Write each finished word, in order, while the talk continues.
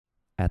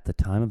At the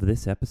time of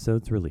this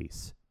episode's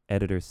release,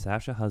 editor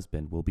Sasha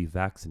Husband will be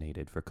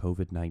vaccinated for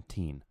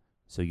COVID-19,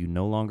 so you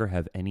no longer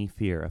have any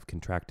fear of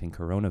contracting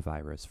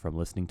coronavirus from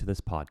listening to this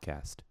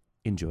podcast.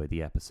 Enjoy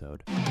the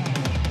episode.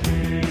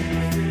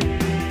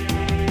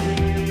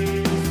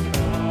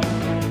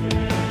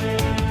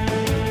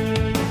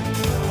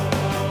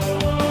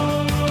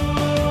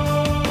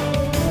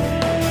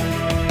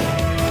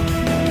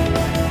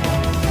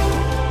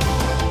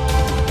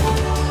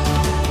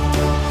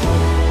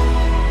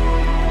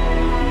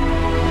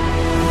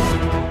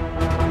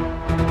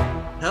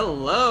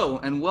 Hello,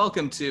 and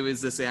welcome to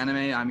Is This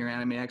Anime? I'm your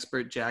anime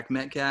expert, Jack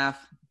Metcalf.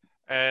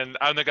 And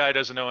I'm the guy who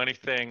doesn't know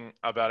anything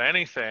about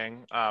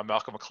anything,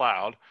 Malcolm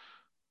McLeod.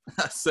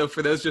 So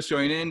for those just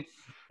joining in,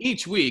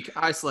 each week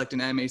I select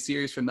an anime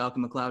series from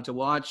Malcolm McLeod to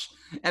watch,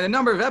 and a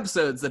number of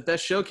episodes that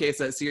best showcase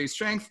that series'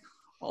 strength,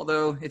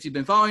 although if you've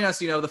been following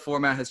us, you know the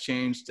format has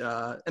changed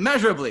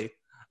immeasurably.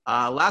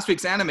 Last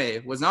week's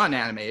anime was not an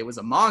anime, it was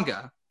a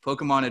manga,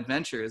 Pokemon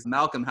Adventures.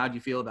 Malcolm, how'd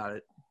you feel about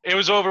it? It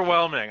was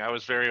overwhelming. I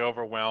was very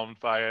overwhelmed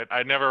by it.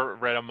 I'd never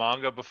read a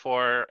manga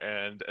before,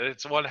 and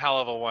it's one hell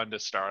of a one to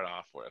start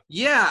off with.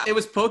 Yeah, it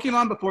was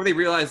Pokemon before they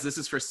realized this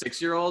is for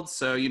 6-year-olds,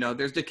 so, you know,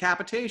 there's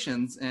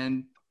decapitations,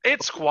 and...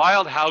 It's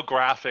wild how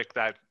graphic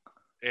that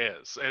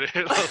is.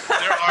 There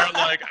are,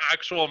 like,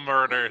 actual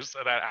murders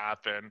that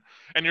happen,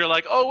 and you're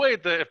like, oh,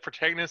 wait, the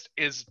protagonist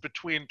is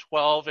between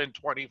 12 and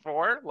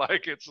 24?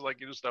 Like, it's like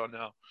you just don't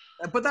know.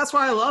 But that's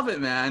why I love it,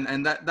 man,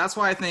 and that's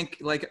why I think,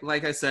 like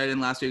I said in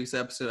last week's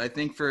episode, I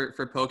think for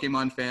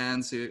Pokemon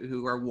fans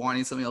who are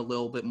wanting something a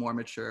little bit more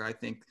mature, I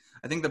think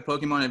the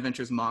Pokemon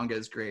Adventures manga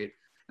is great,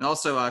 and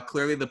also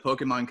clearly the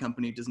Pokemon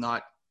Company does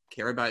not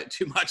care about it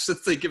too much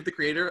since they give the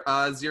creator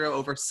zero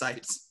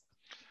oversight.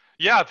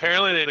 Yeah,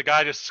 apparently the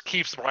guy just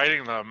keeps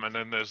writing them, and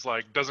then there's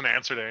like doesn't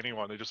answer to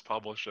anyone. They just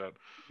publish it.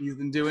 He's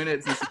been doing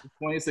it since he's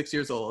 26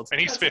 years old,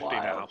 and he's 50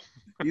 now.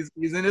 He's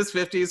in his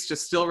 50s,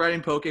 just still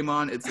writing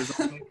Pokemon. It's his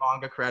only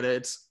manga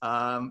credit.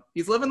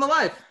 He's living the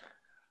life.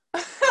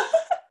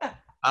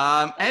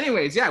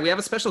 Anyways, yeah, we have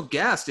a special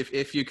guest.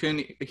 If you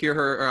couldn't hear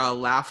her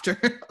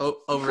laughter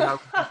over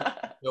how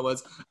it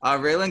was,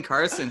 Raylan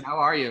Carson, how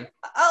are you?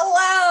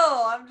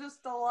 Hello, I'm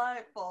just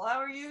delightful. How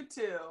are you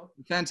two?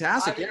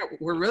 Fantastic. Yeah,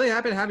 we're really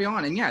happy to have you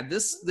on. And yeah,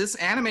 this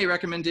anime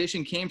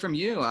recommendation came from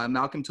you.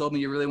 Malcolm told me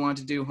you really wanted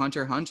to do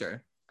Hunter x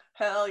Hunter.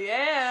 Hell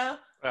yeah.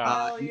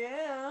 Hell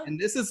yeah. And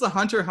this is the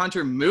Hunter x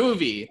Hunter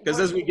movie, because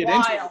as we get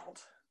into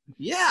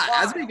it,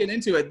 as we get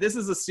into it, this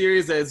is a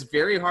series that is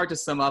very hard to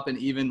sum up in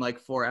even like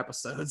 4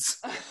 episodes.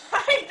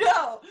 I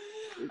know.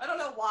 I don't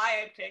know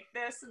why I picked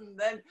this, and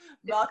then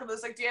Malcolm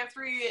was like, do you have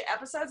 3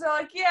 episodes? And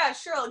I'm like, yeah,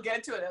 sure, I'll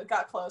get to it. It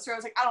got closer. I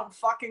was like, I don't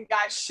fucking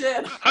got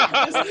shit.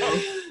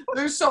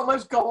 There's so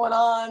much going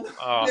on.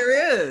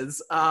 There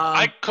is.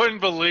 I couldn't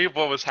believe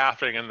what was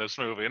happening in this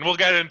movie, and we'll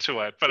get into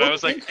it, but I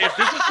was like, if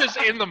this is just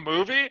in the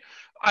movie,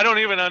 I don't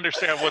even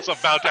understand what's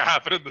about to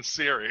happen in the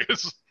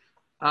series.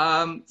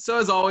 So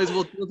as always,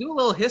 we'll do a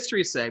little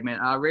history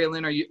segment.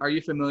 Raylan, are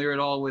you familiar at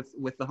all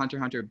with the Hunter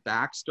x Hunter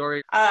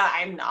backstory?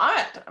 I'm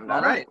not.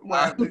 All right.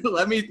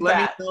 Let me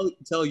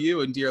tell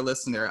you and dear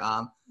listener.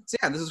 So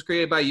yeah, this was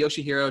created by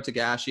Yoshihiro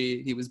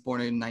Togashi. He was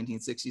born in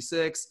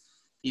 1966.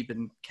 He'd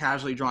been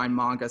casually drawing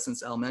manga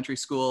since elementary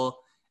school.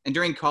 And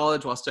during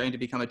college, while studying to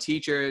become a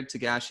teacher,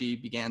 Togashi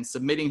began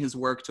submitting his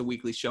work to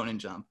Weekly Shonen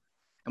Jump.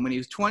 And when he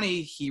was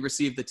 20, he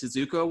received the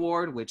Tezuka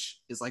Award,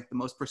 which is like the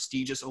most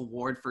prestigious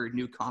award for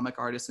new comic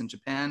artists in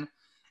Japan.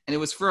 And it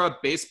was for a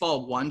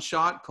baseball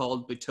one-shot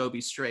called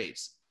Butobi Straight.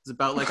 It's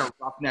about like a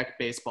roughneck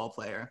baseball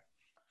player.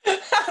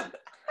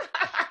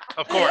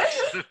 Of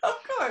course. Of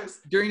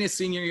course. During his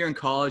senior year in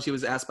college, he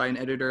was asked by an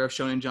editor of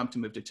Shonen Jump to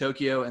move to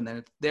Tokyo, and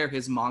then there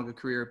his manga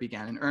career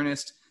began in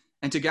earnest.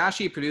 And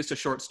Togashi produced a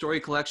short story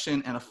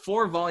collection and a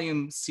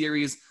 4-volume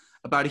series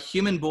about a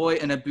human boy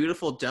and a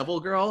beautiful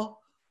devil girl.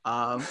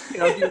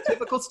 Your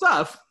typical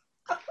stuff.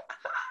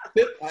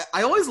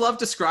 I always love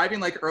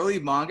describing like early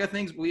manga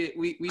things. We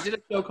did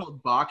a show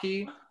called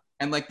Baki,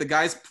 and like the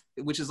guys,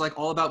 which is like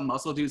all about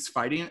muscle dudes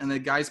fighting, and the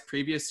guy's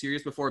previous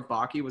series before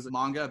Baki was a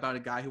manga about a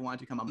guy who wanted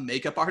to become a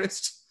makeup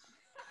artist.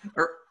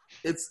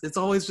 It's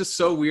always just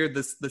so weird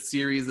the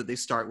series that they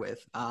start with.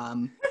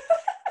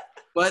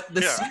 But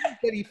the series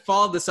that he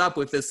followed this up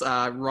with, this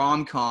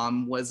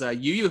rom-com, was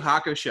Yu Yu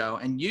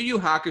Hakusho. And Yu Yu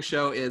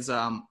Hakusho is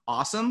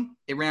awesome.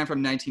 It ran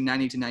from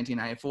 1990 to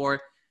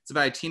 1994. It's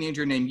about a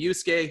teenager named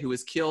Yusuke who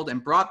was killed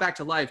and brought back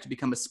to life to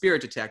become a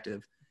spirit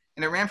detective.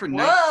 And it ran for...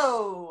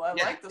 Whoa! I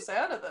like the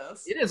sound of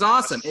this. It is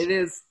awesome. It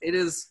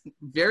is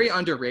very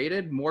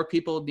underrated. More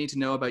people need to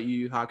know about Yu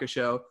Yu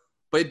Hakusho.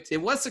 But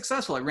it was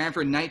successful. It ran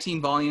for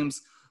 19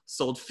 volumes,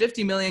 sold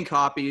 50 million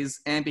copies,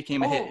 and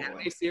became a hit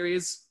anime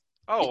series.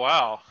 Oh,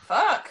 wow.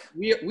 Fuck.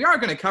 We are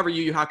going to cover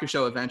Yu Yu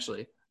Hakusho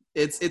eventually.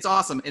 It's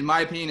awesome. In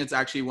my opinion, it's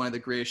actually one of the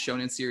greatest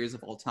shonen series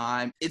of all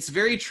time. It's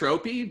very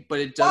tropey, but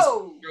it does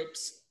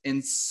tropes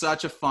in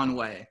such a fun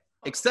way.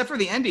 Except for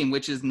the ending,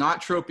 which is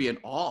not tropey at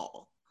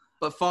all.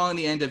 But following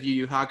the end of Yu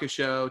Yu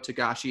Hakusho,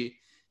 Togashi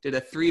did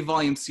a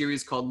 3-volume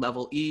series called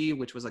Level E,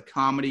 which was a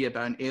comedy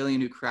about an alien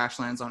who crash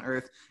lands on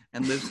Earth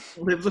and lives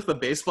with a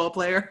baseball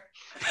player.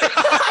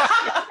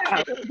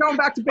 Going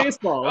back to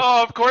baseball.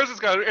 Oh, of course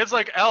it's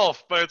like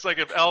Elf, but it's like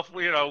if Elf,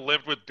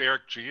 lived with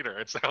Derek Jeter,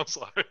 it sounds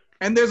like.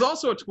 And there's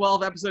also a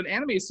 12-episode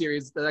anime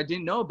series that I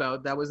didn't know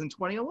about that was in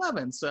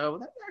 2011. So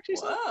that actually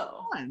sounds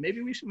fun.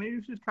 Maybe we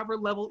should cover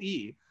Level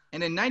E.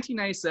 And in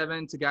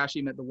 1997,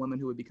 Togashi met the woman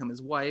who would become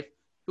his wife,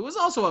 who was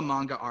also a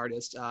manga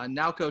artist,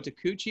 Naoko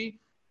Takeuchi,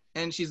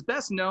 and she's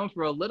best known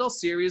for a little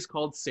series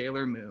called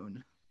Sailor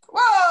Moon.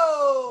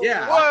 Whoa!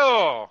 Yeah.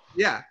 Whoa!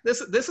 Yeah,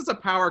 this is a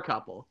power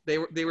couple. They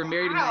were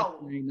married in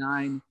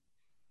 1999,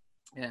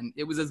 and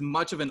it was as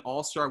much of an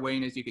all-star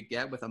wedding as you could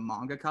get with a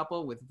manga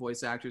couple with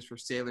voice actors for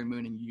Sailor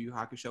Moon and Yu Yu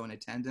Hakusho in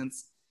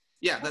attendance.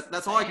 Yeah,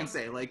 that's all I can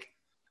say. Like,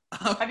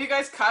 have you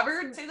guys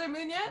covered Sailor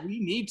Moon yet? We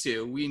need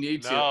to.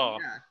 No.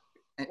 Yeah.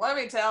 Let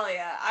me tell you,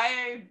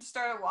 I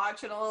started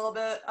watching a little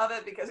bit of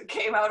it because it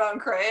came out on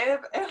Crave.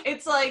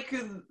 It's like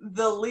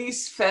the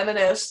least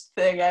feminist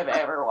thing I've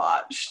ever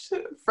watched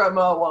from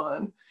a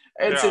woman.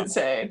 It's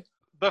insane.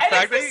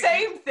 It's the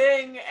same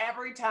thing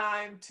every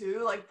time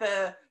too. Like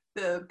the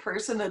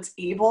person that's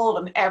evil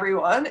and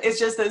everyone is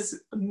just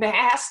this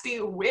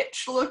nasty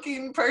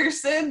witch-looking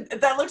person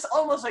that looks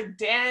almost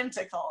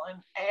identical in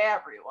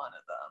every one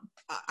of them.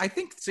 I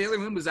think Sailor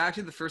Moon was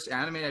actually the first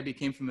anime I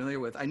became familiar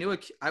with. I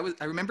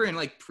remember in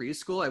like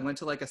preschool, I went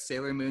to like a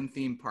Sailor Moon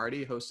themed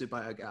party hosted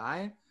by a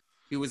guy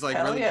who was like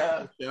really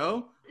into the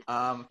show.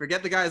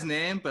 Forget the guy's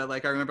name, but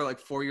like I remember like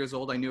 4 years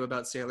old, I knew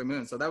about Sailor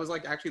Moon. So that was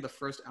like actually the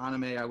first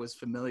anime I was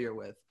familiar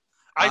with.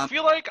 I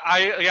feel like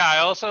I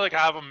also like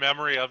have a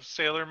memory of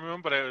Sailor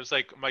Moon, but it was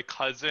like my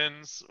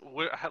cousins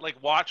had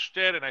like watched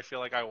it, and I feel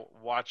like I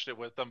watched it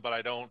with them, but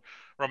I don't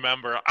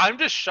remember. I'm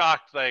just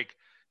shocked like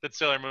that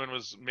Sailor Moon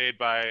was made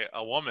by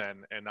a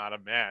woman and not a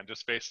man,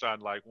 just based on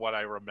like what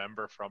I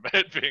remember from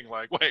it being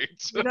like,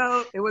 wait.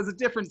 It was a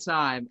different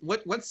time.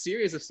 What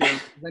series of Sailor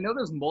Moon? I know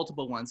there's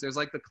multiple ones. There's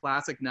like the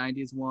classic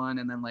 90s one,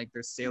 and then like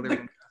there's Sailor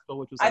Moon,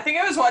 which was like, I think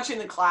I was watching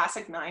the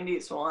classic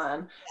 90s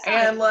one,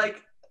 and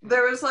like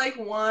there was like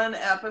one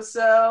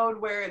episode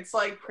where it's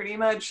like pretty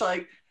much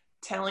like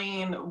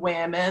telling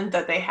women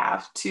that they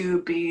have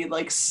to be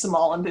like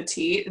small and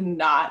petite and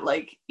not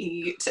like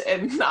eat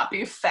and not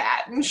be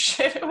fat and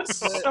shit. It was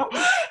so,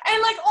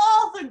 and like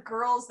all the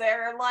girls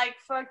there are like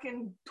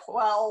fucking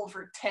 12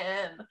 or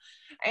 10,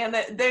 and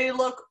they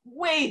look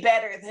way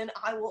better than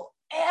I will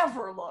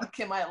ever look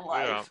in my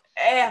life,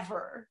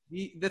 ever.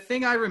 The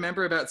thing I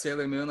remember about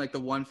Sailor Moon, like the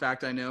one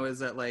fact I know is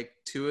that like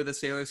 2 of the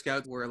Sailor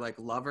Scouts were like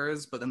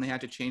lovers, but then they had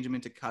to change them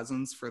into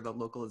cousins for the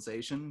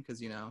localization because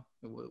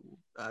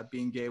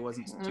being gay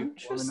wasn't too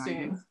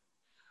interesting.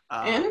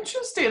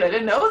 Interesting. I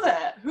didn't know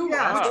that. Which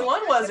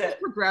one was it?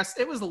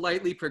 It was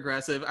lightly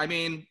progressive. I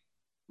mean,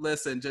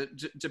 listen,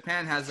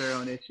 Japan has their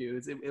own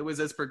issues. It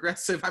was as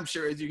progressive, I'm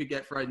sure, as you could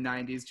get for a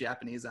 90s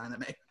Japanese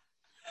anime.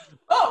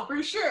 Oh,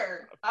 for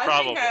sure.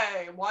 I think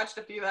I watched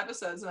a few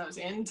episodes and I was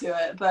into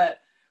it, but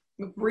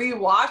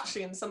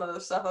rewatching some of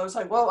the stuff, I was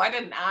like, whoa, I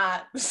did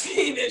not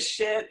see this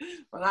shit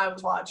when I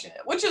was watching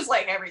it, which is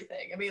like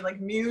everything. I mean, like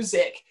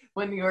music,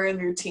 when you're in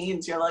your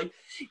teens, you're like,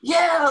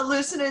 yeah,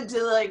 listening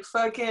to like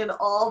fucking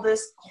all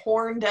this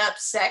horned up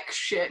sex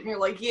shit, and you're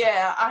like,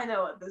 yeah, I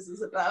know what this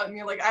is about, and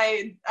you're like,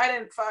 I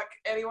didn't fuck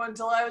anyone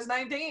until I was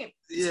 19.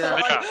 Yeah. So,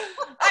 like,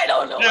 I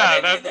don't know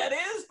what any of that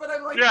is, but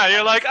I'm like,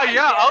 you're like,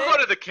 I'll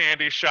go to the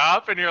candy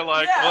shop, and you're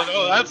like, well,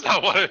 no, that's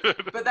not what it is.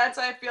 But that's,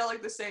 I feel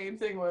like the same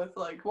thing with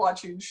like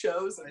watching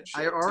shows and shit.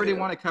 I already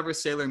want to cover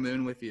Sailor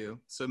Moon with you,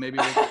 so maybe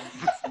we'll do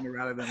sooner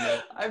rather than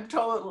later. I'm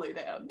totally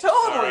down.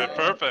 All right,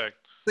 perfect.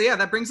 So yeah,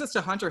 that brings us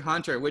to Hunter x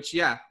Hunter, which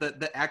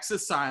the X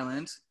is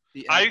silent.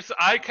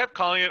 I kept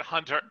calling it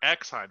Hunter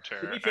x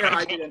Hunter. To be fair,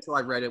 I did until I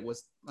read it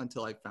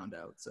until I found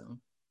out. So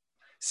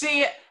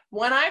see,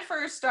 when I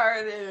first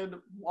started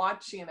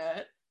watching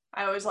it,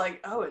 I was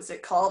like, oh, is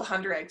it called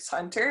Hunter x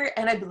Hunter?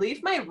 And I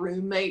believe my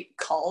roommate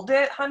called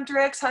it Hunter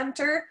x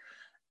Hunter.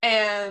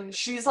 And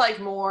she's like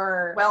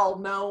more well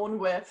known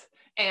with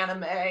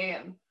anime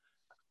and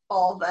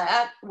all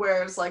that,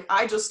 whereas like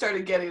I just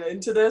started getting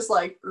into this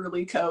like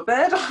early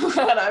COVID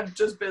and I've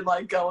just been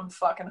like going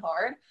fucking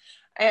hard,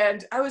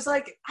 and I was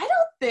like, I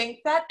don't think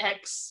that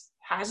X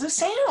has a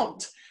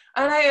sound.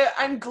 And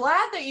I'm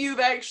glad that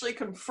you've actually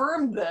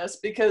confirmed this,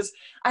 because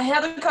I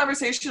had a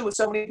conversation with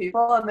so many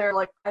people and they're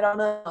like, I don't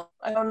know.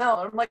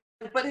 I'm like,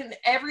 but in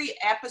every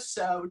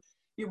episode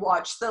you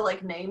watch the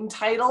like name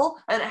title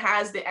and it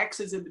has the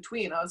X's in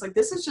between. I was like,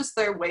 this is just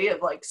their way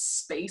of like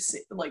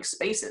spaces.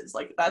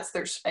 Like that's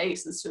their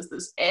space. It's just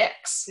this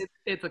X.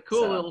 It's a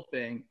cool little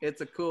thing. It's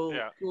a cool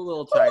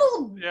little type.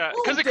 Yeah,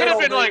 because it could have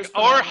been like,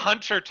 or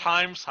Hunter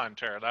times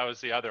Hunter. That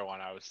was the other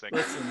one I was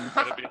thinking.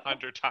 Could it be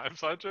Hunter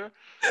times Hunter?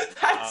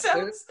 That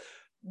sounds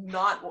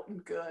not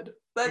good.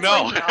 That's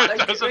no,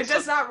 like it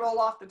does not roll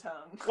off the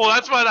tongue. Well,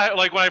 that's what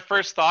when I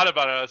first thought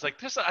about it, I was like,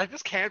 this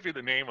can't be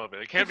the name of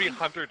it. It can't be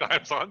Hunter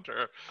times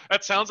Hunter.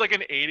 That sounds like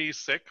an 80s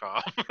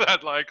sitcom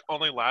that like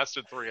only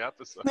lasted 3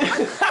 episodes.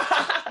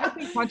 I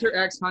think Hunter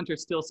x Hunter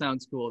still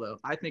sounds cool, though.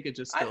 I think it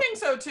just I think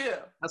so too.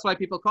 That's why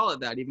people call it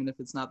that, even if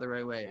it's not the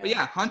right way. But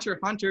yeah, Hunter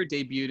x Hunter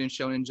debuted in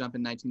Shonen Jump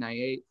in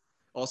 1998.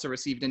 Also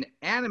received an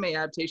anime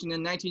adaptation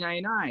in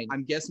 1999.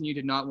 I'm guessing you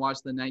did not watch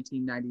the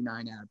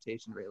 1999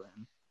 adaptation,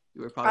 Raylan.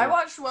 You were probably I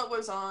watched what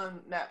was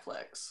on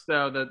Netflix.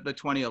 So the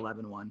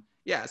 2011 one.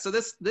 Yeah, so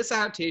this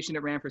adaptation,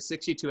 it ran for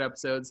 62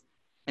 episodes,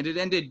 and it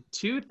ended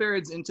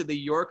 2/3 into the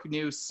York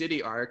New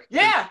City arc.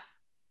 Yeah.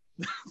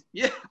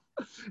 Yeah.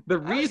 I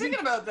was thinking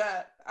about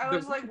that. I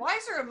was like, why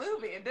is there a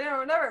movie? It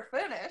never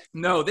finished.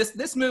 No,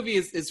 this movie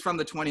is from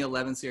the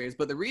 2011 series,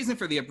 but the reason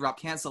for the abrupt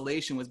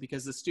cancellation was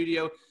because the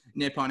studio,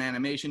 Nippon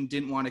Animation,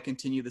 didn't want to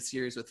continue the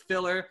series with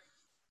filler,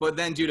 but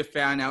then due to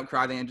fan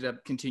outcry, they ended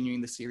up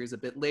continuing the series a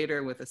bit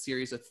later with a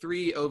series of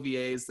 3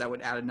 OVAs that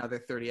would add another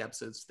 30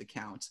 episodes to the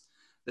count.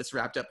 This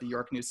wrapped up the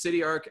York New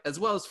City arc, as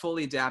well as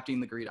fully adapting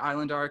the Greed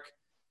Island arc.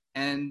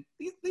 And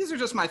these are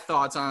just my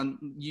thoughts on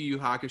Yu Yu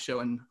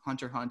Hakusho and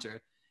Hunter x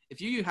Hunter. If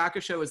Yu Yu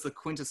Hakusho is the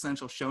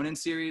quintessential shonen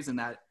series in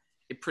that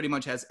it pretty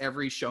much has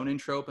every shonen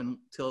trope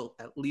until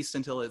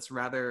its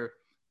rather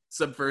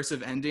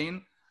subversive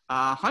ending,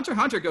 Hunter x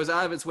Hunter goes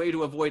out of its way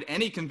to avoid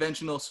any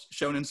conventional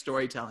shonen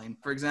storytelling.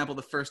 For example,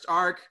 the first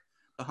arc,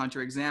 the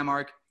Hunter exam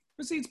arc,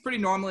 proceeds pretty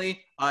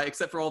normally,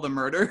 except for all the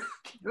murder.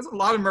 There's a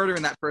lot of murder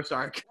in that first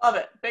arc. Love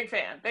it. Big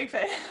fan.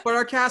 But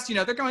our cast,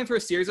 they're going through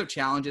a series of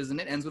challenges, and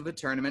it ends with a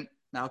tournament.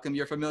 Malcolm,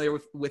 you're familiar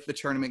with the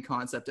tournament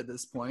concept at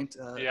this point.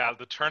 Yeah,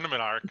 the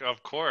tournament arc,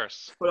 of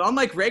course. But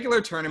unlike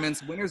regular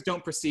tournaments, winners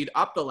don't proceed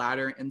up the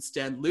ladder.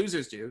 Instead,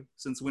 losers do,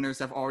 since winners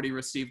have already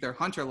received their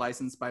Hunter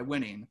license by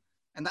winning.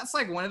 And that's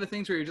like one of the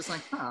things where you're just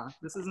like,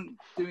 this isn't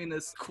doing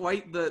this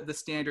quite the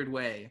standard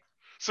way.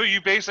 So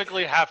you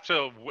basically have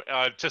to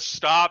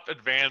stop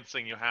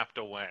advancing, you have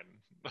to win.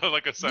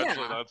 Like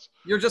essentially, that's.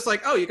 You're just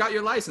like, oh, you got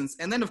your license,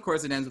 and then of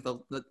course it ends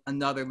with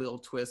another little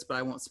twist, but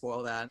I won't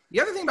spoil that.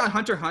 The other thing about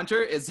Hunter x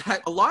Hunter is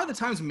that a lot of the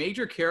times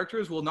major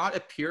characters will not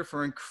appear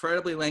for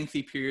incredibly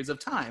lengthy periods of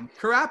time.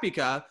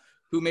 Kurapika,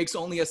 who makes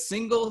only a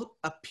single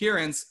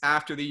appearance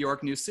after the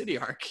York New City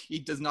arc, he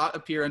does not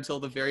appear until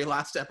the very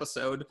last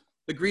episode.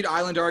 The Greed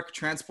Island arc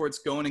transports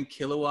Gon and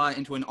Killua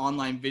into an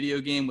online video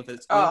game with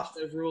its own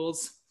set of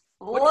rules.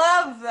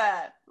 Love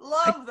that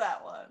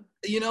one.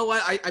 You know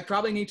what? I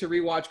probably need to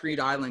rewatch Greed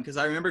Island because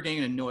I remember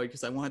getting annoyed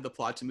because I wanted the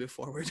plot to move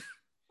forward.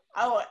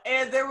 Oh,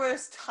 and there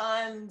was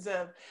tons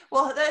of.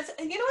 Well, that's.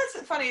 You know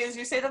what's funny is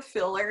you say the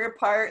filler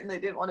part and they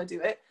didn't want to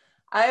do it.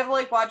 I have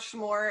watched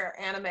more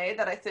anime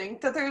that I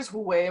think that there was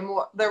way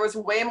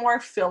more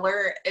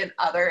filler in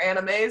other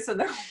animes than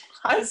there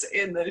was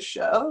in this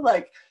show.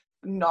 Like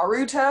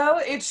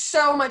Naruto, it's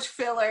so much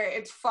filler,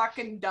 it's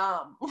fucking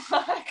dumb.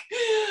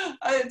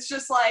 It's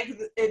just like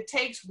it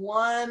takes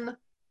one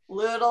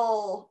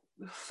little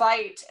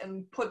fight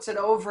and puts it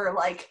over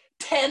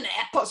 10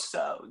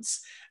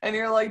 episodes, and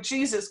you're like,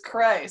 Jesus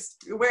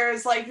Christ.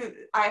 Whereas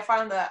I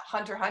found that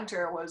Hunter x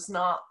Hunter was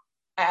not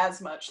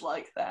as much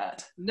like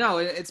that. No,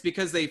 it's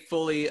because they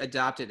fully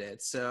adapted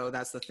it, so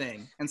that's the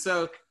thing. And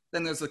so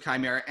then there's the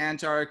Chimera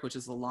Ant arc, which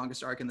is the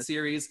longest arc in the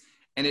series.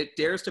 And it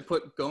dares to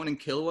put Gon and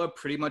Killua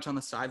pretty much on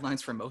the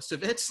sidelines for most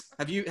of it.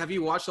 Have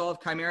you watched all of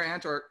Chimera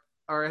Ant or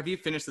have you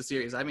finished the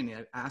series? I haven't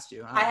even asked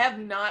you. I have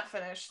not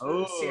finished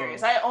the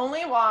series. I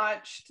only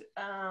watched,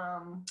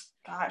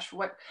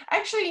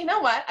 actually, you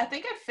know what? I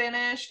think I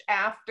finished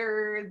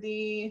after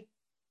the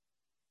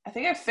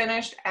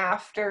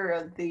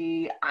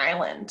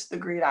island, the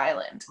Greed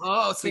Island.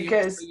 Oh, so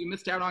you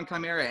missed out on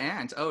Chimera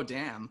Ant. Oh,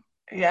 damn.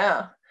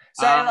 Yeah.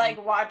 So I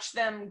watched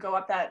them go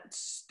up that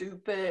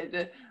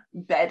stupid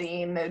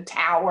bedding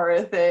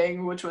tower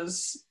thing, which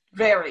was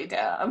very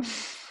dumb.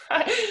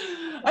 I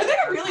think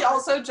it really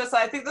also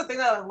I think the thing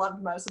that I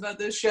loved most about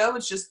this show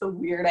is just the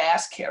weird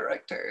ass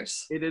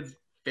characters. It is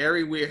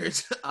very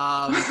weird.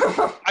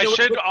 I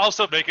should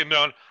also make it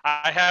known,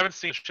 I haven't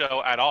seen the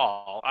show at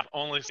all. I've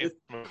only seen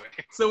the movie.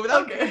 So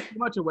without giving too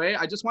much away,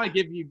 I just want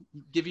to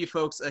give you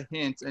folks a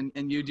hint,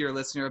 and you, dear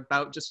listener,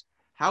 about just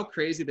how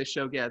crazy this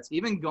show gets.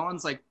 Even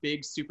Gon's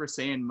big Super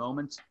Saiyan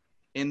moment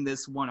in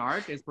this one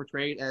arc is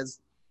portrayed as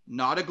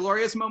not a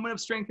glorious moment of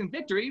strength and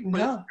victory,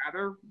 but it's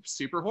rather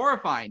super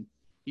horrifying.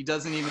 He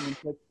doesn't even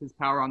inflict his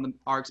power on the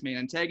arc's main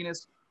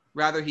antagonist.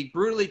 Rather, he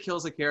brutally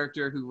kills a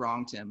character who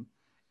wronged him.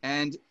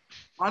 And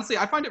honestly,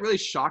 I find it really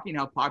shocking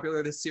how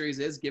popular this series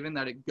is, given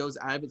that it goes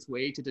out of its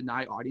way to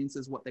deny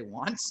audiences what they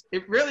want.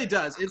 It really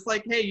does. It's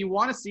like, hey, you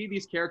want to see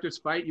these characters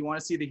fight, you want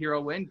to see the hero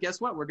win.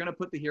 Guess what? We're going to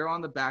put the hero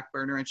on the back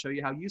burner and show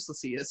you how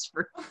useless he is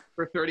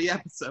for 30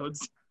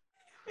 episodes.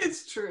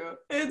 It's true.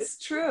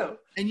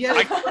 And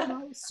yet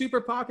it's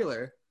super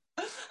popular.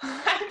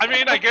 I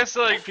mean, I guess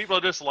people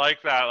just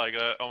like that,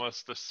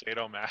 almost the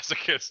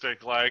sadomasochistic,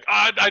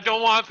 I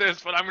don't want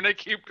this, but I'm gonna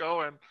keep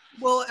going.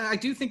 Well, and I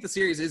do think the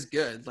series is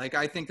good.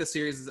 I think the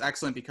series is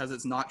excellent because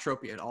it's not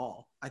tropey at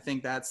all. I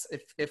think that's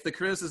if the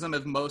criticism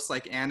of most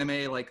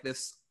anime like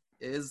this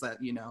is that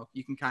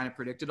you can kind of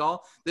predict it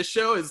all. This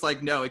show is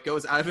no, it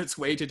goes out of its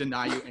way to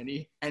deny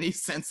you any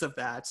sense of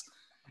that.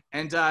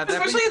 And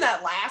especially in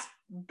that last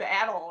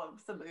battle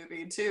of the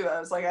movie too. I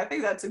was like, I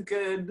think that's a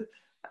good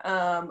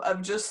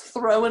of just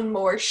throwing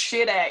more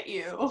shit at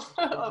you.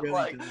 Of really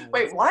like, does.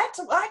 wait, what?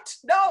 What?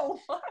 No,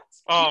 what?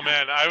 Oh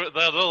man,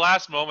 the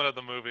last moment of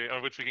the movie,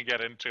 which we can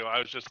get into, I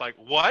was just like,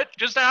 "What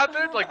just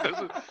happened? Like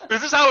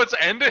this is how it's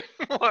ending?"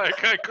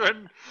 Like I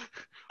couldn't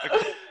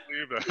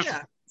believe this.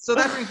 Yeah. So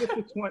that brings us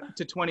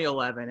to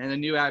 2011, and a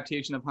new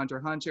adaptation of Hunter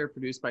x Hunter,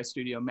 produced by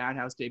Studio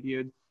Madhouse,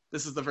 debuted.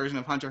 This is the version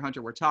of Hunter x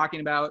Hunter we're talking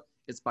about.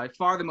 It's by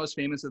far the most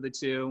famous of the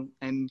two,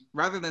 and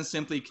rather than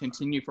simply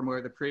continue from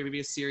where the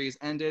previous series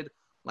ended,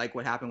 like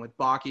what happened with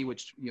Baki,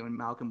 which you and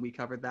Malcolm, we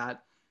covered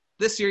that,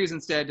 this series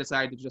instead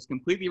decided to just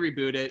completely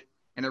reboot it,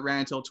 and it ran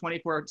until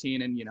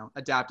 2014 and,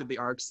 adapted the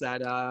arcs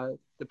that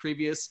the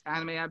previous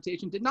anime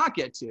adaptation did not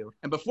get to.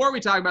 And before we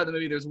talk about the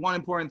movie, there's one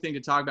important thing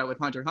to talk about with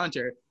Hunter x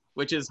Hunter,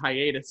 which is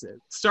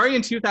hiatuses. Starting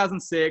in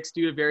 2006,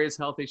 due to various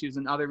health issues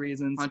and other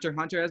reasons, Hunter x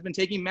Hunter has been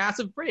taking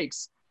massive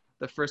breaks.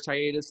 The first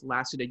hiatus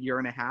lasted 1.5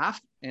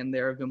 years, and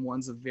there have been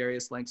ones of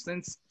various lengths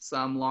since,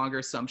 some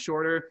longer, some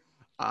shorter.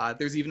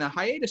 There's even a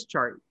hiatus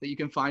chart that you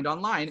can find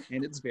online,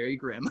 and it's very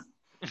grim.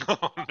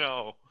 Oh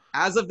no.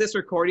 As of this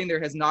recording,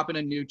 there has not been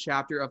a new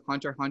chapter of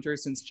Hunter x Hunter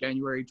since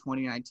January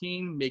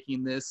 2019,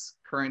 making this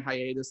current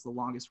hiatus the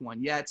longest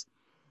one yet.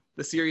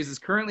 The series is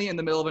currently in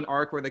the middle of an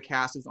arc where the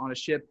cast is on a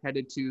ship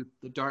headed to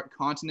the Dark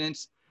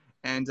Continent.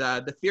 And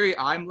the theory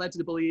I'm led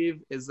to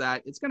believe is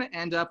that it's going to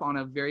end up on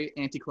a very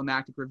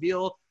anticlimactic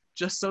reveal,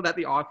 just so that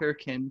the author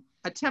can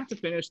attempt to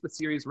finish the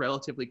series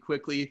relatively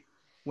quickly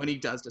when he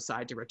does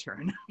decide to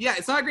return. Yeah,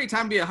 it's not a great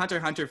time to be a Hunter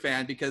x Hunter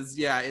fan because,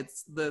 yeah,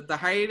 it's the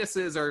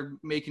hiatuses are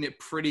making it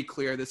pretty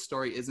clear this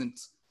story isn't.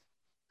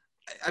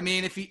 I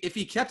mean, if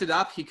he kept it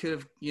up, he could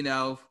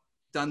have,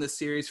 done this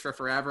series for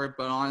forever.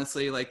 But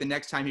honestly, like the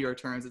next time he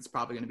returns, it's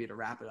probably going to be to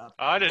wrap it up.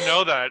 I didn't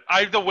know that.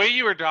 The way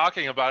you were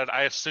talking about it,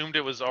 I assumed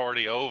it was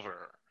already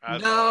over.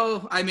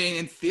 No, I mean,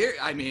 in theory,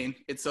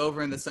 it's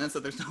over in the sense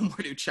that there's no more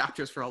new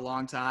chapters for a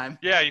long time.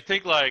 Yeah, you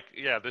think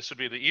this would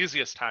be the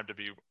easiest time to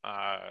be,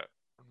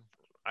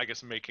 I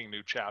guess, making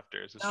new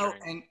chapters. No,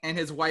 and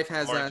his wife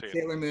has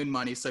Sailor Moon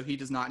money, so he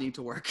does not need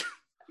to work.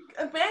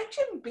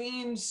 Imagine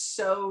being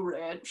so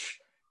rich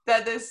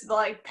that this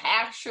like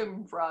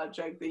passion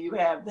project that you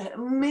have that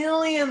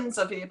millions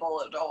of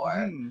people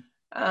adore.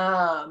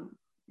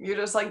 You're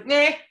just like,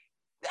 nah,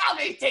 I'll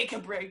take a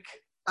break.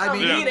 I don't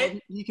need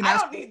it. I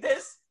don't need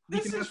this.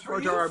 This is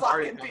for you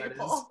fucking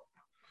people.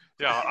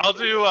 Yeah, I'll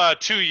do a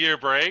 2-year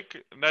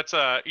break. That's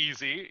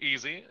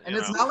easy. And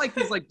it's not like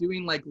he's like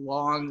doing like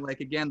long,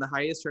 like again, the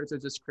highest stretch are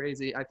just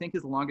crazy. I think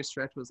his longest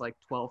stretch was like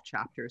 12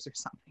 chapters or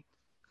something.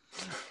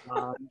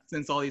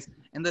 Since all these,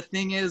 and the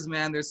thing is,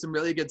 man, there's some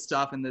really good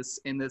stuff in this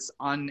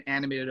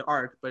unanimated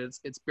arc, but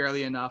it's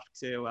barely enough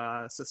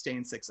to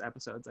sustain 6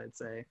 episodes, I'd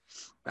say.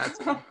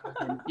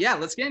 Yeah,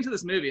 let's get into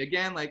this movie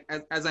again. Like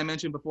as I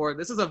mentioned before,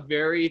 this is a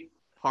very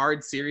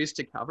hard series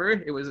to cover.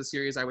 It was a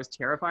series I was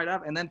terrified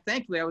of, and then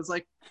thankfully I was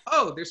like,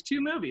 oh, there's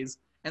 2 movies,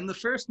 and the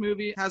first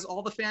movie has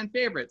all the fan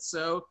favorites,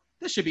 so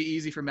this should be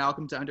easy for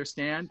Malcolm to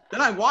understand.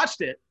 Then I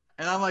watched it,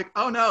 and I'm like,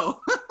 oh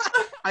no.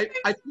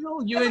 I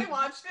feel you. When I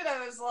watched it,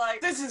 I was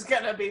like, this is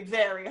gonna be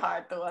very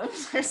hard to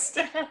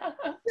understand.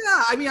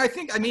 Yeah, I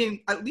mean,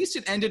 at least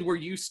it ended where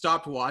you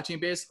stopped watching,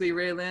 basically,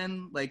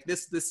 Raylan. Like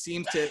this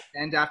seems to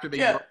end after the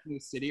York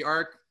New City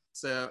arc.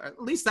 So at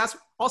least that's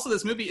also,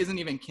 this movie isn't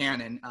even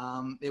canon.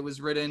 It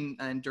was written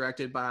and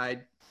directed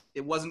by.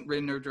 It wasn't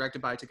written or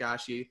directed by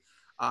Togashi.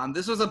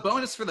 This was a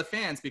bonus for the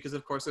fans because,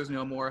 of course, there's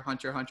no more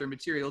Hunter x Hunter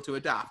material to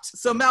adapt.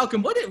 So,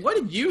 Malcolm, what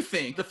did you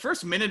think? The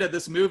first minute of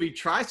this movie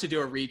tries to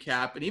do a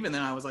recap, and even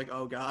then I was like,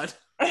 oh, God.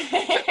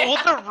 Well,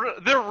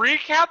 the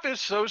recap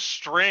is so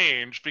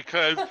strange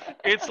because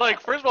it's like,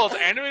 first of all, it's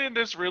animated in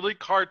this really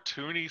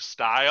cartoony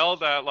style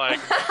that like,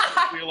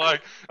 you're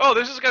like, oh,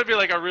 this is going to be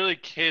like a really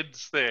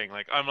kids thing.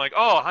 Like, I'm like,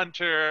 oh,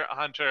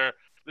 Hunter,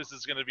 this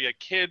is going to be a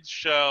kids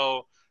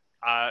show.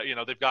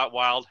 They've got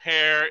wild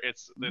hair.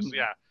 It's this,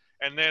 yeah.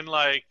 And then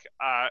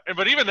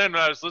but even then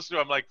when I was listening to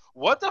it, I'm like,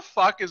 what the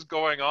fuck is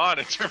going on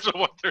in terms of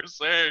what they're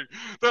saying?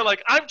 They're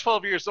like, I'm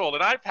 12 years old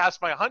and I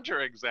passed my Hunter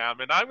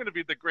exam and I'm going to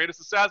be the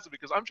greatest assassin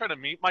because I'm trying to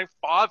meet my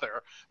father.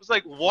 I was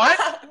like, what?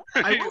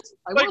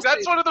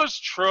 That's one of those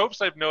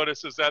tropes I've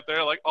noticed is that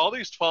they're like, all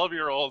these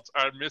 12-year-olds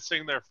are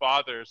missing their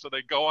fathers. So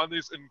they go on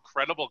these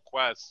incredible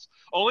quests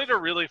only to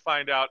really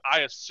find out,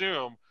 I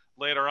assume,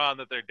 later on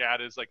that their dad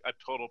is like a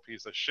total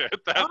piece of shit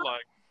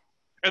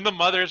and the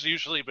mother's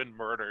usually been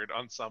murdered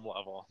on some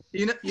level.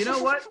 You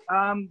know what?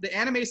 The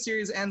anime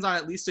series ends on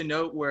at least a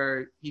note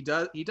where he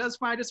does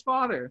find his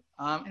father,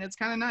 and it's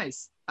kind of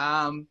nice.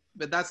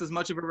 But that's as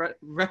much of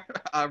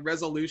a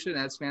resolution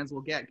as fans will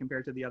get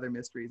compared to the other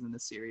mysteries in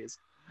this series.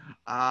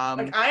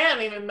 I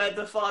haven't even met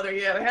the father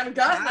yet. I haven't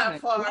gotten that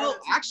far. Well,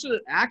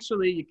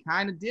 actually, you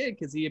kind of did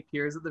because he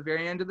appears at the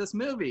very end of this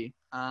movie.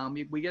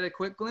 We get a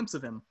quick glimpse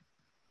of him.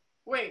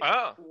 Wait,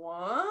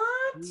 what?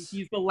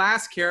 He's the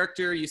last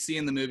character you see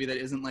in the movie that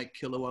isn't like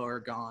Killua or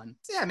Gon.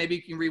 So yeah, maybe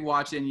you can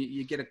rewatch it and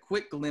you get a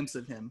quick glimpse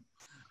of him.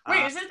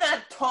 Wait, is it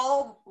that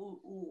tall,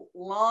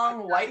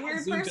 long,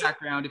 white-haired Zoom person?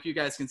 background, if you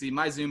guys can see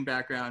my Zoom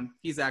background,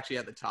 he's actually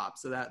at the top,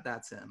 so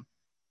that's him.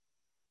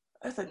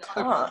 At the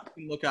top.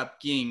 You can look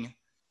up Ging.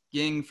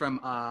 Ging from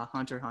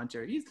Hunter x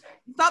Hunter. He's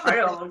not the I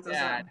gotta best look this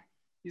dad. up.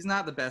 He's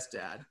not the best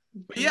dad.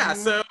 But yeah,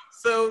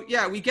 so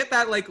yeah, we get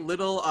that like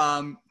little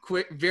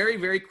quick, very,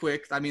 very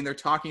quick. I mean, they're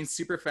talking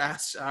super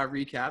fast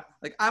recap.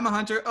 Like, I'm a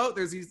hunter. Oh,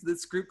 there's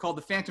this group called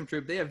the Phantom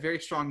Troop. They have very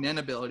strong Nen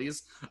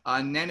abilities.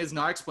 Nen is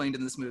not explained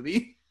in this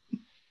movie.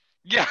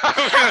 Yeah,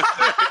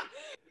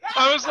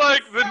 I was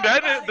like,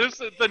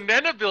 the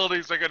Nen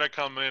abilities are gonna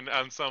come in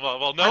on some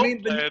level. No, I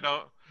mean, they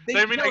don't. They,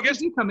 I mean, no, I guess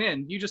they do come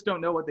in. You just don't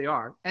know what they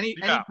are. Any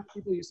Yeah.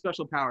 people use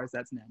special powers,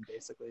 that's Nen,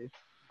 basically.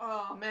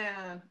 Oh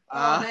man.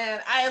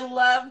 I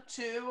love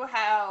too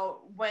how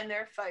when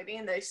they're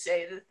fighting they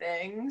say the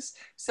things.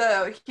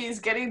 So he's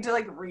getting to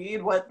like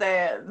read what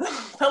the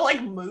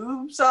like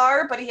moves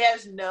are, but he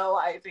has no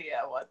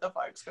idea what the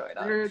fuck's going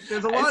on. There's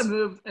a lot of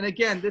moves, and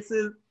again, this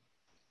is.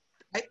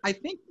 I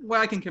think what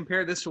I can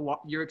compare this to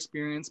your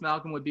experience,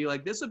 Malcolm, would be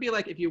like, this would be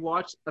like if you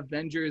watched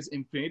Avengers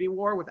Infinity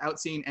War without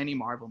seeing any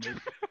Marvel movie.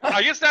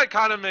 I guess that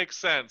kind of makes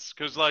sense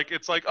because like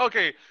it's like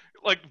okay,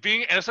 like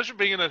being and especially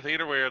being in a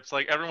theater where it's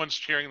like everyone's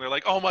cheering, they're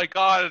like, oh my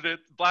god,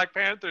 Black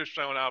Panther's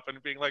showing up,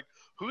 and being like,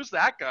 who's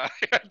that guy?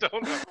 I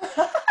don't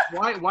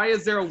know. Why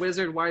is there a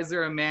wizard? Why is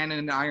there a man in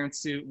an iron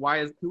suit?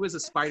 Who is a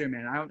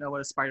Spider-Man? I don't know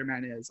what a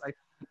Spider-Man is.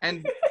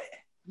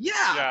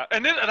 Yeah,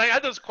 and I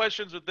had those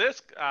questions with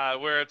this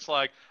where it's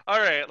like, all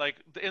right, like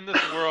in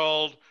this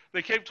world,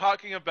 they keep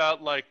talking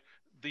about like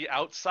the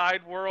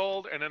outside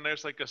world, and then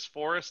there's like this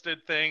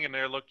forested thing, and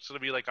there looks to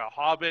be like a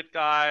hobbit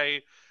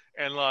guy,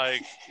 and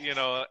like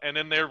and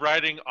then they're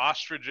riding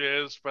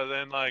ostriches, but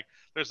then like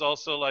there's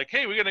also like,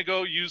 hey, we're gonna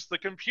go use the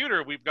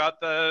computer. We've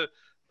got the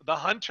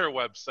Hunter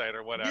website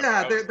or whatever.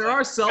 Yeah, there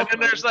are and then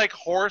there's like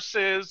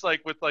horses,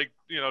 like with like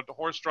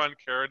horse-drawn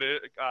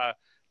carriage,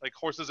 like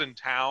horses in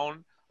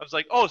town. I was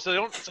like, oh,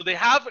 so they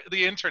have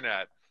the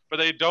internet, but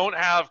they don't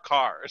have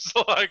cars.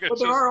 Like, but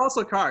there are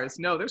also cars.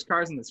 No, there's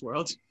cars in this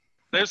world.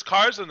 There's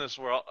cars in this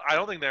world. I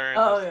don't think they're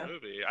in this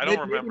movie. I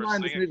don't remember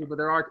seeing this movie, but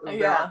there are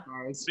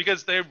cars.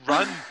 Because they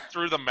run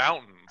through the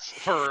mountains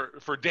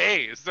for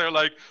days. They're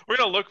like, we're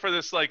gonna look for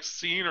this like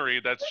scenery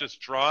that's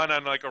just drawn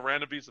on like a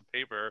random piece of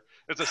paper.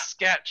 It's a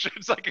sketch.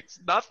 It's like it's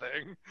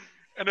nothing.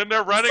 And then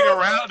they're running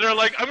around. They're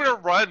like, I'm going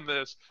to run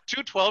this.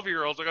 2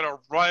 12-year-olds are going to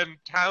run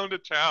town to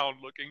town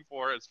looking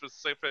for a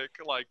specific,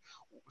 like,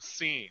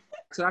 scene.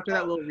 So after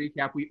that little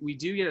recap, we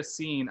do get a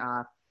scene,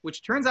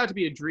 which turns out to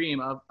be a dream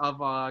of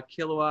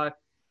Killua.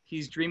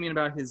 He's dreaming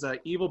about his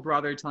evil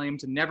brother telling him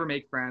to never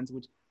make friends,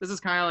 which this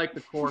is kind of like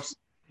the course.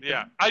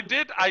 Yeah, I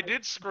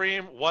did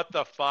scream, what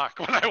the fuck,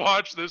 when I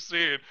watched this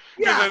scene.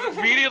 Yeah. Because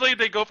immediately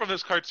they go from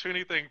this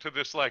cartoony thing to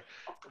this, like,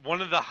 one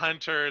of the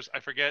hunters,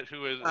 I forget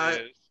who it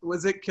is.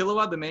 Was it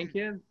Killua, the main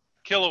kid?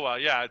 Killua,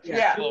 yeah.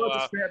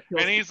 Killua.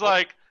 And he's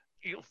like,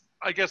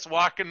 I guess,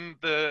 walking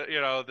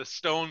the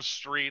stone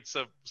streets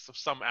of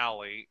some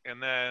alley.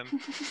 And then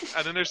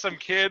there's some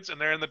kids, and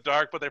they're in the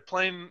dark, but they're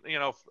playing,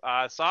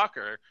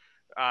 soccer.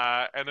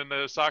 And then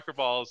the soccer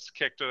ball is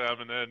kicked to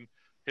them, and then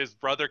his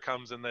brother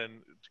comes and then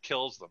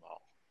kills them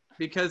all.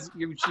 Because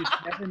you should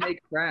never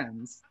make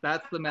friends.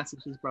 That's the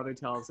message his brother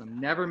tells him.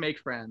 Never make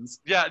friends.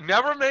 Yeah,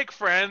 never make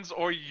friends,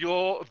 or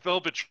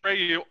they'll betray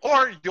you,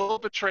 or you'll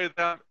betray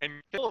them and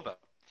kill them.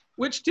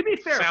 Which, to be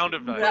fair, sound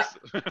advice.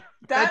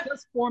 That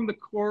does form the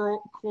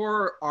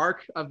core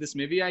arc of this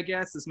movie, I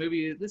guess. This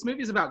movie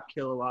is about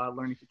Killua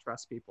learning to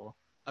trust people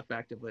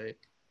effectively.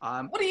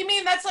 What do you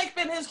mean? That's like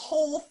been his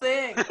whole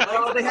thing. Like,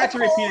 well, they had to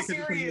repeat it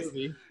because it's a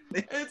movie.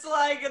 It's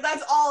like,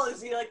 that's all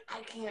is he like,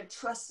 I can't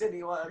trust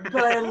anyone,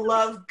 but I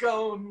love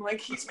Gon. Like,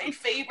 he's my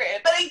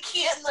favorite, but I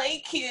can't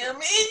like him,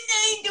 and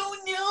I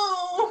don't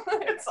know.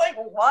 It's like,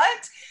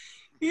 what?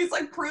 He's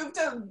like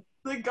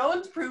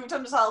Gon's proved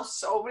himself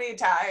so many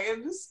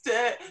times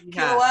to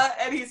Killua,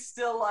 and he's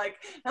still like,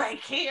 I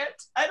can't,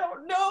 I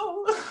don't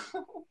know.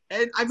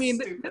 And I mean,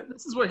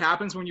 this is what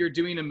happens when you're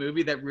doing a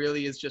movie that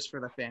really is just for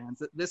the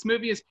fans. This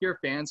movie is pure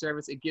fan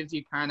service. It gives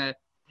you kind of,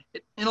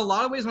 in a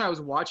lot of ways when I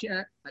was watching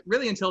it,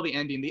 really until the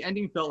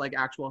ending felt like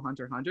actual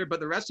Hunter x Hunter, but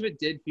the rest of it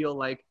did feel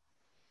like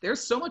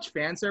there's so much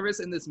fan service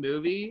in this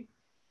movie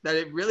that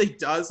it really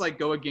does like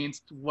go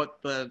against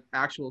what the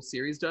actual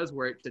series does,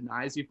 where it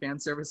denies you fan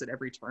service at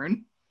every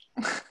turn.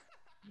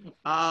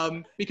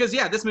 Because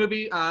yeah, this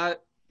movie,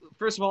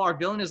 first of all, our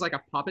villain is like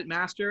a puppet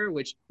master,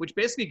 which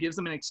basically gives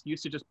them an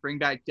excuse to just bring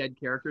back dead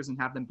characters and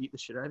have them beat the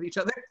shit out of each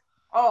other.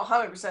 Oh,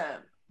 100%.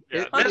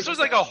 Yeah, this was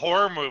like a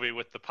horror movie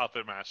with the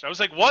puppet master. I was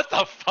like, what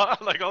the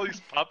fuck? Like all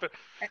these puppet.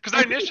 Because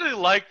I initially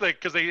liked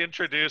because they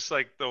introduced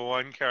like the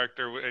one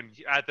character and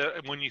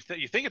when you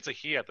think it's a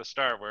he at the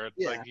start, where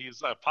it's like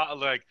he's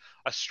like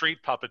a street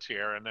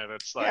puppeteer, and then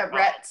it's like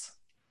Retz.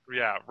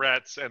 Yeah,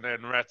 Retz, and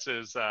then Retz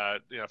is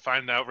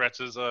find out Retz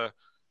is a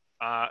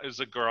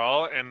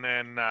girl, and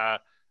then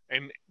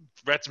and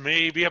Retz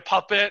may be a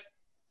puppet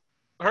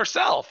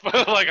herself.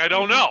 Like I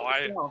don't know.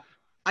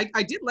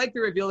 I did like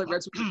the reveal that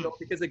Retz was a girl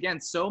because again,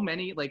 so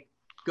many like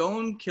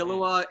Gon,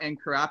 Killua,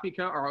 and Kurapika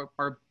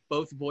are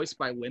both voiced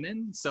by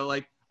women. So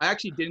like I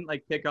actually didn't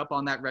like pick up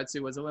on that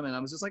Retsu was a woman. I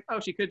was just like, oh,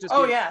 she could just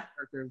be a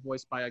character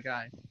voiced by a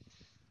guy.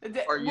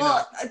 Or, you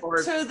well, know,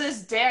 or- to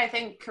this day, I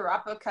think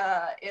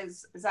Kurapika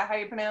is that how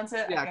you pronounce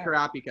it? Yeah,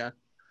 Kurapika.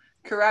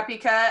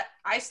 Kurapika.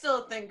 I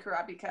still think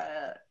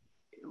Kurapika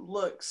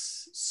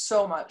looks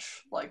so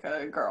much like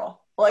a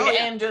girl. Like, Oh,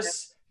 yeah. and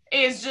just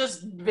is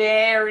just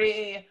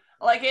very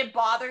like it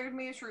bothered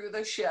me through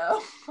the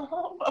show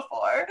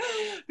before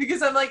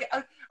because I'm like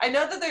I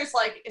know that there's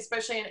like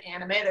especially in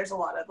anime there's a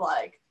lot of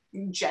like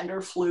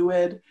gender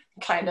fluid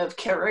kind of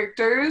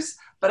characters,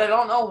 but I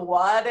don't know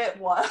what it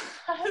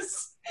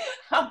was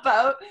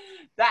about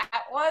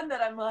that one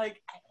that I'm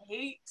like I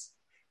hate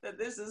that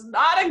this is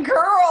not a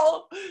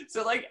girl.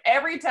 So like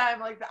every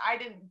time like I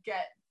didn't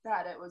get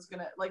that it was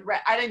gonna like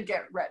I didn't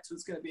get Retz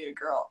was gonna be a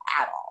girl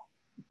at all.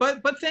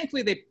 But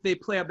thankfully they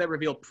play up that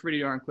reveal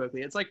pretty darn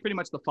quickly. It's like pretty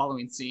much the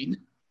following scene.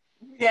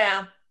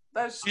 Yeah,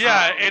 that's true.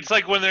 Yeah, it's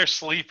like when they're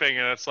sleeping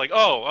and it's like,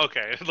 oh,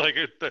 okay, like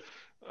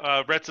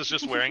Retz is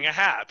just wearing a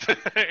hat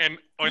and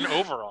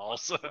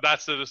overalls.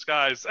 That's the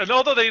disguise. And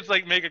although they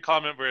like make a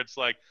comment where it's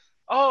like,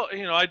 oh,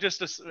 you know, I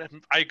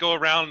go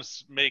around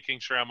making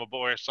sure I'm a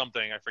boy or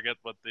something. I forget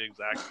what the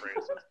exact phrase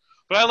is.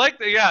 But I like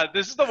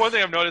this is the one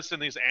thing I've noticed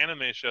in these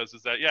anime shows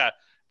is that,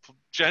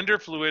 gender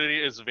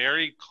fluidity is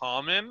very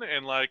common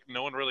and, like,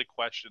 no one really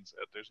questions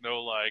it. There's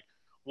no, like,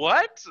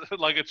 what?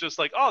 Like, it's just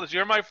like, oh,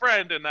 you're my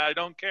friend and I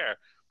don't care.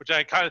 Which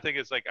I kind of think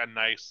is, like,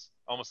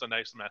 almost a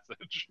nice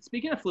message.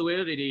 Speaking of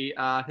fluidity,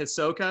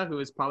 Hisoka, who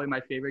is probably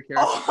my favorite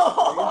character.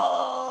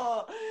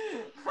 Oh,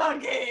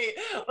 okay,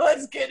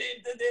 let's get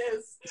into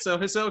this. So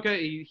Hisoka,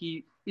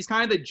 he's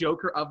kind of the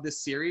Joker of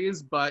this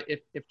series, but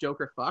if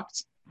Joker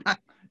fucked.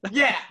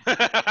 Yeah.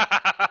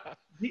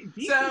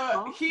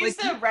 So he's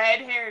the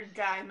red-haired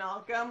guy,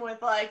 Malcolm,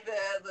 with like the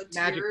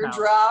Magic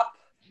teardrop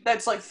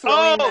that's like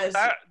throwing this.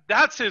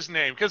 That's his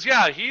name. Because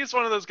he's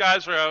one of those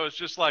guys where I was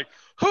just like,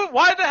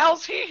 why the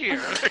hell's he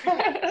here?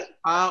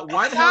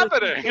 What's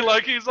happening?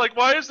 Like he's like,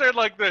 why is there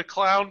like the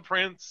clown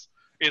prince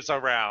is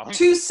around?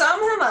 To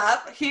sum him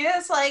up, he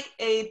is like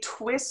a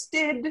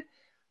twisted,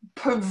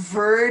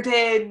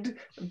 perverted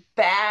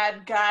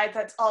bad guy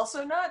that's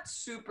also not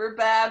super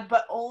bad,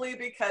 but only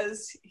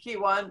because he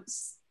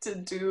wants to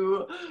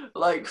do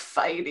like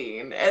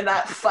fighting, and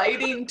that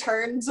fighting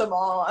turns him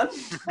on.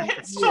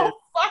 It's so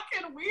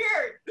fucking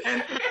weird.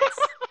 And it's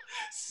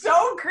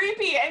so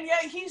creepy, and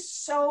yet he's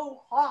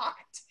so hot.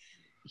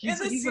 In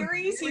the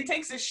series, he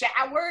takes a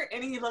shower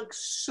and he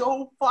looks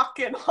so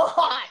fucking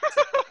hot.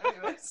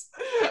 Anyways.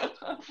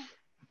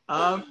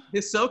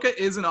 Hisoka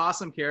is an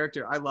awesome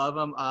character. I love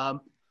him.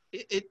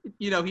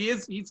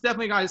 He's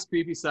definitely got his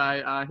creepy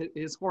side.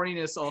 His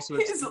horniness also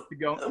is to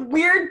go.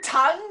 Weird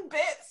tongue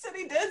bits that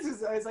he does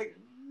is always like.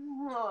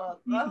 I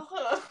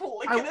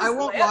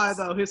won't lie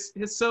though.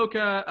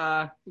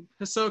 Hisoka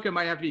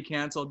might have to be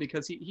canceled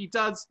because he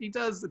does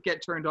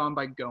get turned on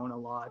by Gon a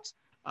lot.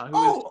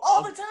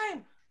 All the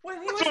time.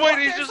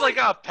 He's just like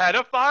a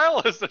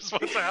pedophile? Is this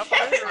what's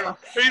happening?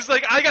 He's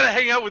like, I gotta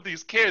hang out with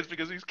these kids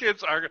because these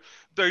kids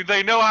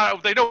they know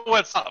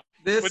what's up.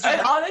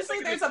 Honestly,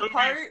 there's a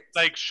part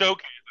like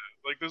showcase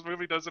it. Like this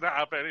movie doesn't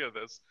have any of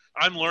this.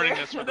 I'm learning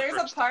this.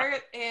 There's a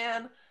part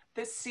in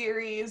the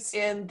series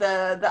in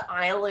the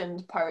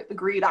island part, the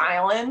Greed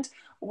Island,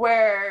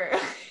 where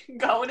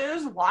Gon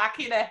is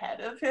walking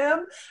ahead of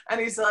him and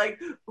he's like,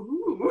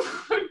 ooh,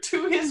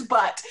 to his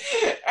butt.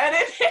 And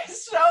it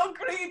is so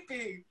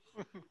creepy.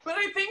 But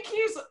I think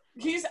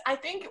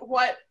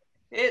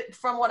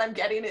from what I'm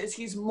getting is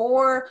he's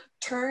more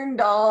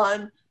turned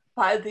on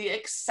by the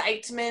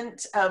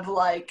excitement of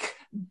like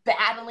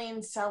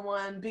battling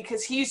someone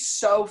because he's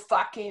so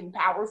fucking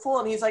powerful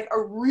and he's like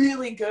a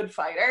really good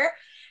fighter.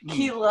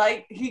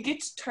 He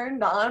gets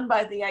turned on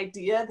by the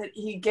idea that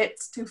he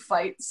gets to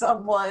fight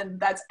someone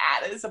that's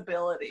at his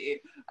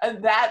ability,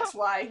 and that's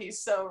why he's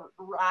so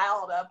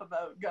riled up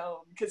about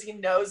Gon, because he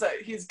knows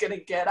that he's gonna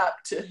get up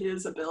to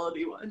his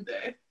ability one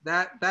day.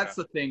 That's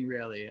the thing,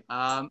 really.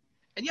 And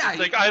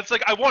it's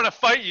like I want to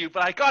fight you,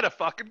 but I gotta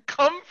fucking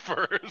come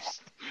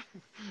first.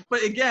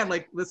 But again,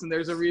 like, listen,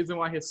 there's a reason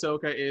why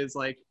Hisoka is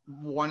like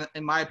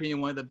in my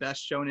opinion, one of the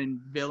best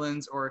shonen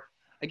villains. Or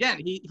again,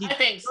 I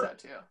think so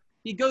too.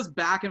 He goes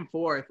back and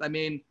forth. I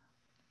mean,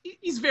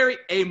 he's very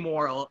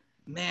amoral.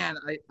 Man,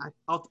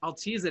 I'll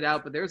tease it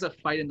out, but there's a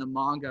fight in the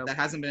manga that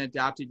hasn't been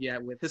adapted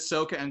yet with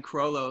Hisoka and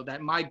Chrollo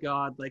that, my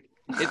God, like,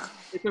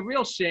 it's a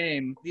real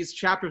shame. These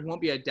chapters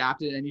won't be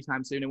adapted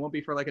anytime soon. It won't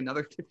be for like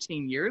another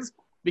 15 years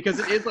because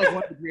it is like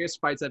one of the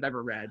greatest fights I've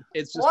ever read.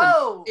 It's just,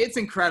 it's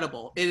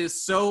incredible. It is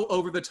so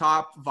over the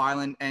top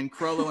violent, and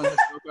Chrollo and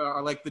Hisoka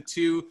are like the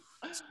two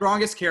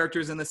strongest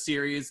characters in the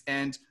series,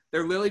 and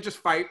they're literally just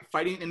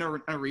fighting in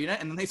an arena,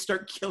 and then they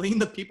start killing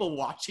the people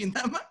watching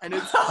them, and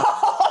it's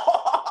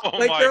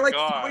they're like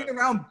throwing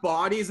around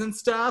bodies and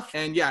stuff.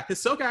 And yeah,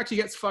 Hisoka actually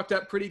gets fucked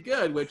up pretty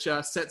good, which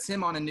sets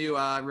him on a new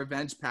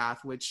revenge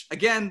path. Which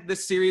again,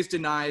 this series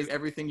denies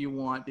everything you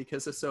want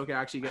because Hisoka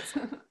actually gets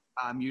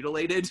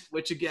mutilated.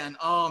 Which again,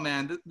 oh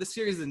man, the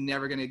series is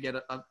never gonna get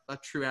a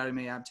true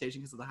anime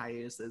adaptation because of the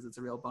hiatuses. It's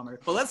a real bummer.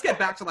 But let's get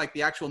back to like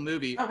the actual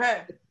movie.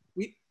 Okay.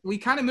 we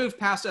kind of moved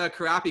past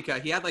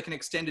Kurapika. He had like an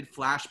extended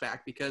flashback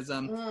because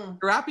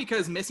Kurapika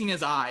is missing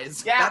his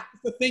eyes. Yeah. That's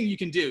the thing you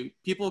can do.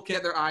 People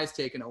get their eyes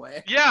taken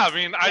away. Yeah, I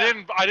mean,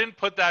 I didn't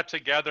put that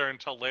together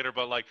until later,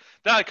 but like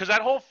that, because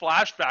that whole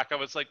flashback, I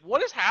was like,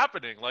 what is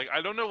happening? Like,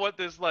 I don't know what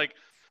this like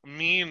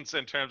means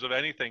in terms of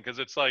anything, because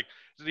it's like,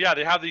 yeah,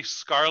 they have these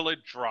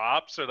scarlet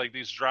drops, or like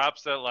these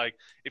drops that like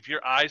if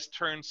your eyes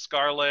turn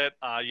scarlet,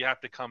 you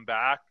have to come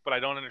back. But I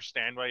don't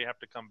understand why you have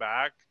to come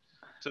back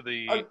to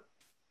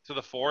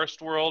the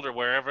forest world or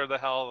wherever the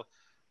hell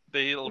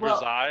they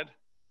reside.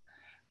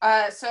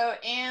 So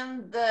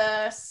in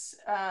this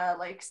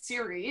like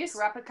series,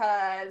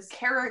 Kurapika's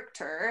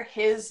character,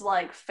 his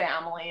like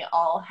family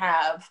all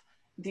have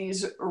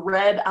these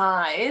red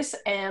eyes,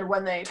 and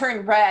when they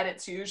turn red,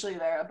 it's usually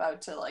they're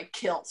about to like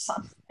kill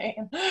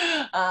something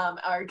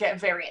or get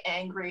very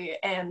angry,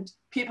 and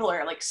people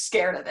are like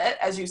scared of it,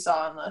 as you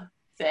saw in the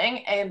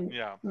thing. And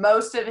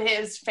most of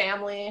his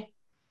family,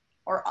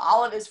 or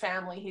all of his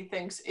family, he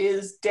thinks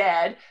is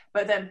dead,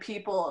 but then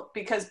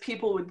because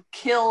people would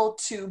kill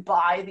to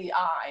buy the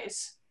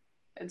eyes,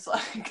 it's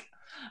like,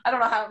 I don't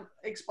know how to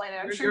explain it.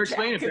 I'm sure You're Jack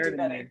explaining it could better do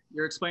than better. me.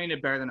 You're explaining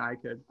it better than I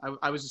could.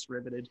 I was just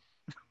riveted.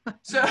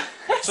 So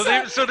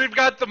they've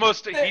got the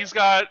most. He's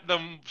got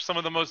some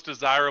of the most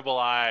desirable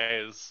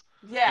eyes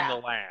in the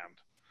land.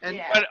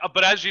 And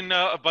But as you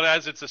know,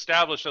 as it's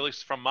established, at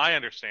least from my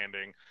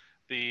understanding,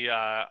 the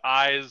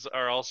eyes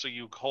are also,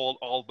 you hold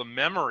all the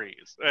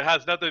memories. It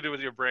has nothing to do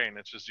with your brain.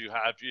 It's just you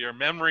have your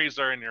memories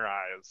are in your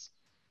eyes.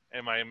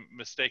 Am I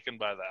mistaken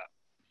by that?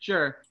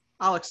 Sure,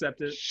 I'll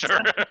accept it. Sure.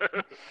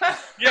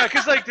 Yeah,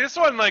 because like this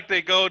one, like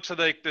they go to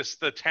like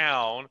the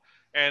town,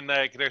 and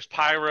like there's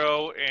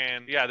Pyro,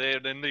 and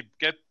then they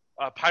get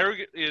Pyro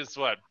is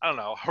what, I don't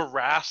know,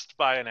 harassed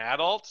by an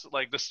adult.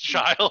 Like this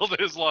child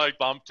is like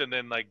bumped and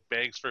then like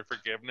begs for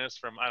forgiveness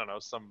from, I don't know,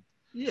 some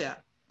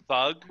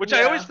thug, which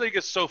I always think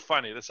is so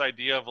funny. This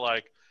idea of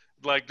like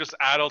just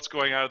adults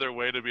going out of their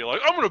way to be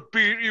like, I'm gonna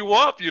beat you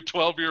up, you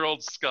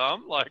 12-year-old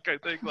scum. Like I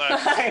think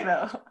that I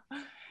know.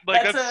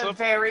 like that's a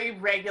very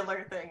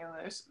regular thing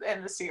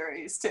in the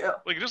series too.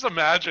 Like just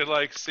imagine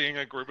like seeing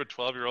a group of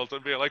 12-year-olds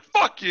and being like,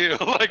 fuck you,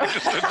 like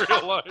just in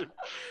real life.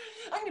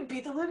 I'm gonna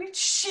beat the living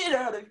shit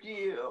out of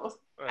you.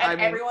 And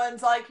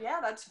everyone's like, yeah,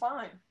 that's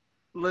fine.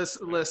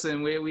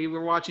 Listen, we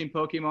were watching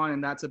Pokemon,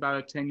 and that's about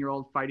a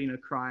 10-year-old fighting a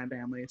crime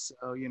family,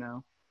 so you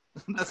know.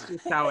 That's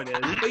just how it is.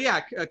 But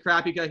yeah,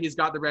 Kurapika, he's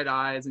got the red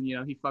eyes, and you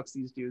know he fucks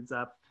these dudes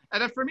up.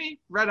 And then for me,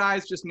 red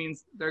eyes just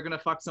means they're gonna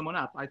fuck someone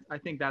up. I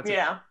think that's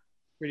a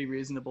pretty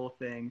reasonable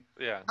thing.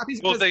 Yeah.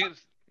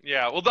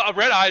 Well, the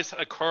red eyes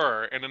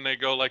occur, and then they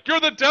go like, "You're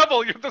the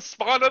devil. You're the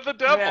spawn of the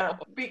devil." Yeah,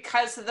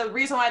 because the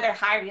reason why they're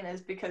hiding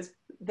is because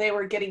they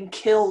were getting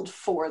killed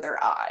for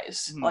their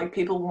eyes. Mm-hmm. Like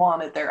people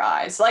wanted their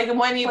eyes. Like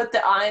when you put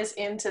the eyes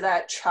into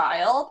that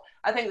child,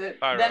 I think that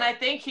then I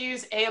think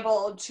he's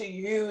able to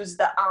use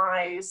the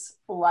eyes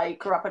like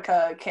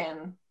Kurapika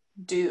can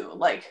do,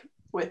 like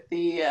with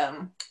the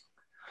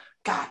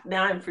God.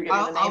 Now I'm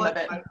forgetting the name of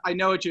it. I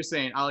know what you're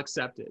saying. I'll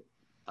accept it.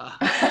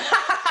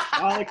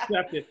 I'll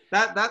accept it.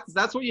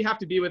 That's what you have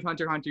to be with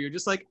Hunter x Hunter. You're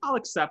just like, I'll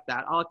accept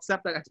that. I'll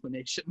accept that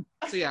explanation.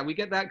 So yeah, we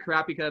get that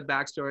Kurapika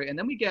backstory, and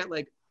then we get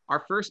like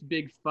our first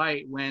big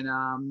fight when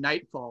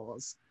night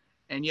falls.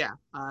 And yeah,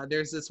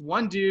 there's this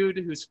one dude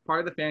who's part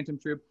of the Phantom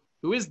Troop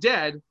who is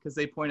dead, because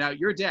they point out,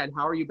 you're dead.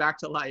 How are you back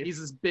to life? He's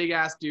this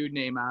big-ass dude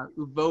named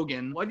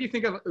Uvogin. What do you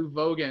think of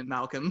Uvogin,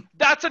 Malcolm?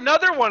 That's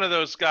another one of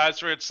those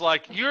guys where it's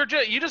like, you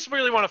just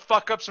really want to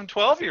fuck up some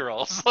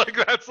 12-year-olds. Like,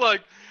 that's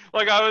like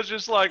I was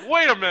just like,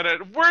 wait a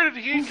minute, where did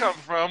he come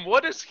from?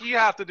 What does he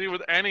have to do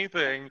with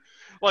anything?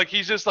 Like,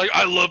 he's just like,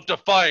 I love to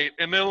fight.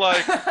 And then,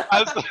 like,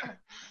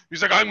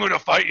 he's like, I'm going to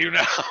fight you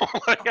now.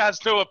 Like,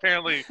 has no,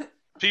 apparently,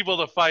 people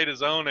to fight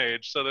his own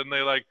age. So then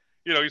they, like,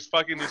 you know, he's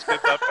fucking these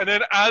kids up. And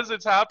then as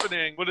it's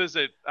happening, what is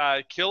it?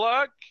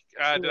 Killa?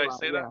 Did I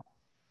say that?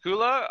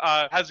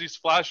 Kula has these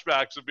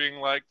flashbacks of being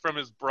like, from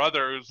his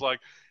brother, who's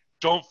like,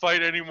 don't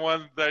fight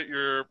anyone that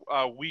you're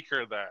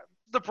weaker than.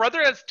 The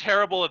brother has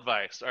terrible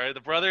advice, all right?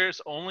 The brother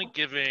is only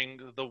giving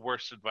the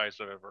worst advice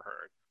I've ever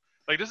heard.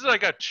 Like, this is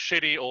like a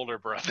shitty older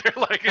brother.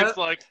 Like, it's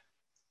like...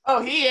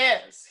 Oh, he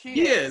is.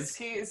 He is.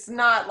 He's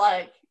not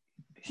like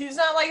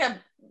a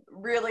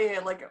really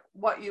like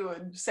what you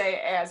would say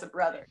as a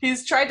brother.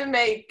 He's tried to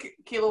make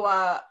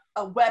Killua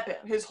a weapon.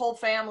 His whole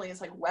family is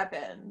like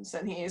weapons,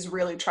 and he's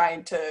really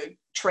trying to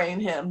train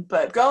him.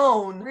 But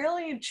Gon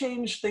really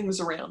changed things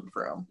around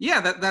for him.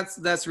 Yeah,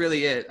 that's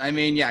really it. I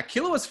mean, yeah,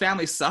 Killua's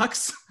family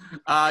sucks.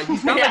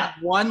 He's got like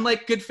one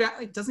like good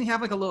family. Doesn't he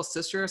have like a little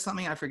sister or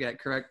something? I forget.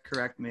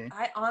 Correct me.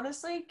 I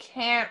honestly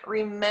can't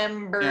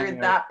remember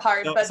that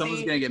part. But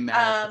someone's gonna get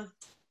mad.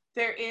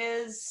 There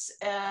is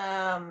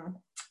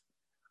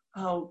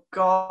oh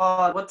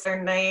God, what's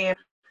their name?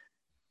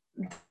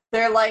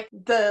 They're like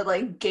the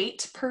like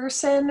gate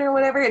person or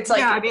whatever. It's like,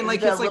 yeah, I mean,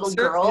 like the little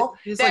girl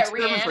that like,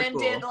 Rhiannon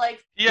did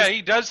like. Yeah,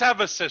 he does have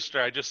a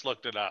sister. I just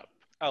looked it up.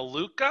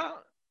 Alluka,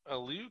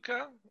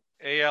 Alluka.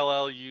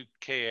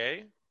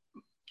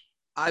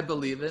 I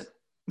believe it.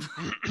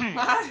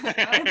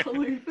 I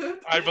believe it.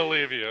 I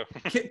believe you.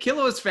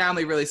 Killua's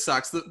family really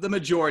sucks. The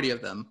majority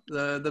of them,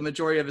 the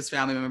majority of his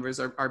family members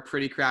are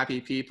pretty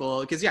crappy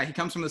people. Because yeah, he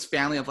comes from this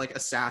family of like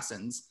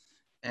assassins,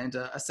 and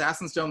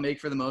assassins don't make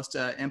for the most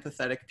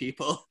empathetic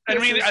people. I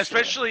mean, This is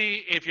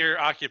especially if your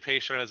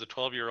occupation as a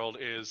 12-year-old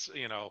is,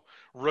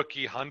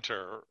 rookie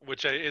hunter,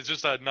 which is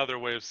just another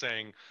way of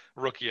saying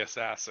rookie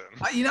assassin.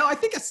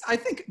 I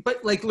think,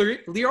 but like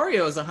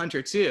Leorio is a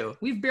hunter too.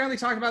 We've barely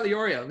talked about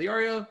Leorio.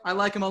 Leorio, I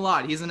like him a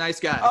lot. He's a nice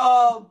guy.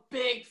 Oh,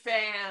 big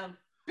fan.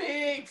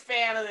 Big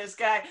fan of this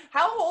guy.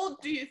 How old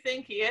do you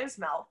think he is,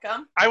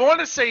 Malcolm? I want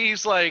to say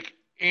he's like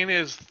in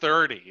his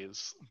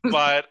 30s,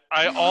 but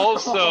I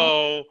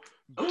also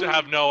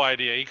have no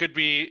idea. He could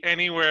be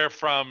anywhere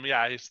from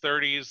his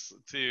 30s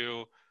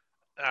to,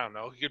 I don't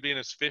know, he could be in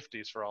his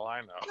 50s for all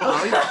I know.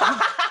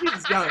 Oh,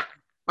 he's young.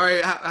 All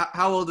right,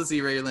 how old is he,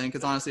 Raylan?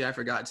 Because honestly, I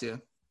forgot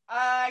to.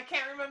 I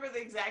can't remember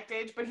the exact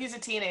age, but he's a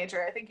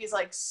teenager. I think he's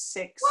like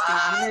 16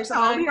 or No,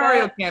 something.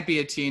 Leorio can't be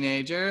a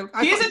teenager.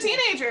 He's a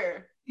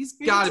teenager. He's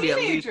He's got a to be at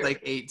least teenager.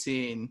 like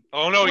 18.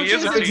 Oh no, he Which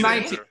is a is He's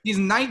teenager. 19. He's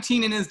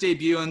 19 in his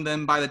debut, and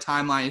then by the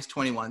timeline, he's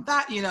 21.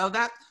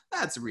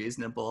 That's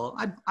reasonable.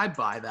 I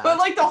buy that. But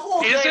like the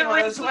whole Is thing it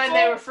was when reasonable?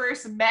 they were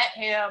first met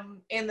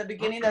him in the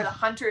beginning of the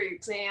hunter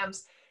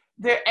exams,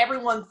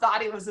 everyone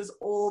thought he was this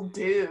old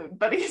dude,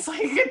 but he's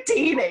like a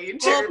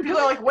teenager. Well, People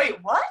are like, wait,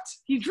 what?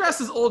 he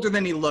dresses older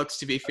than he looks.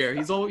 To be fair,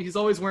 he's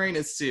always wearing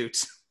his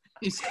suit.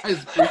 He's got his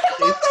I love briefcase.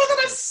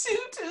 that a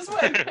suit is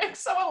what makes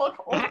someone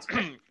look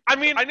old. I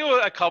mean, I knew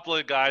a couple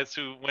of guys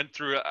who went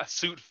through a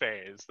suit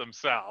phase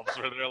themselves,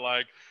 where they're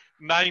like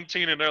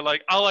 19 and they're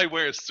like, all I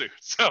wear is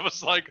suits. I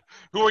was like,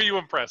 who are you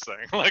impressing?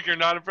 Like, you're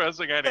not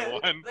impressing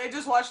anyone. They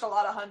just watched a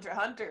lot of Hunter x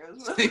Hunter.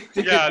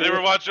 Yeah, they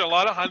were watching a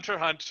lot of Hunter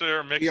x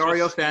Hunter mixed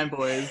Leorio with...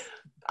 fanboys.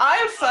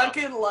 I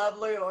fucking love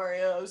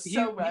Leorio so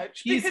He-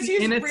 much he's because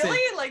he's innocent.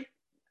 really like,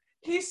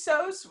 he's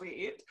so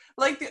sweet.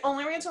 Like the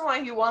only reason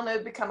why he wanted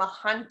to become a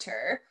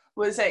hunter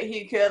was that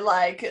he could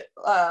like,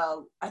 I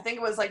think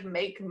it was like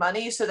make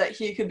money so that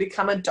he could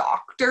become a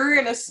doctor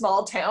in a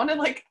small town and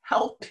like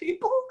help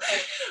people,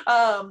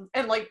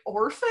 and like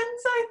orphans,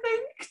 I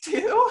think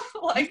too.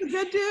 Like He's a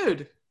good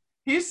dude.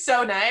 he's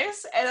so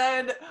nice,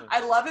 and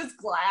I love his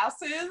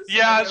glasses.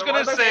 Yeah, I was They're gonna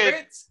one of my say-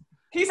 favorites.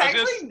 He's I was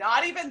gonna actually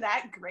not even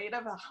that great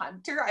of a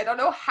hunter. I don't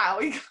know how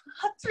he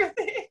got through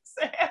the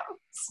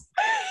exams,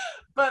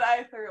 but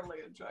I thoroughly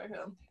enjoy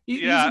him.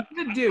 Yeah, He's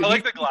a good dude. I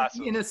like He's the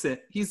glasses. Innocent.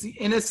 He's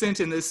innocent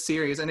in this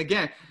series, and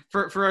again,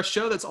 for a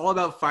show that's all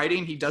about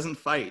fighting, he doesn't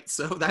fight,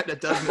 so that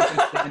does make him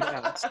stand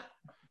out.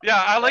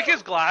 Yeah, I like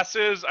his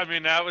glasses. I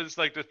mean, that was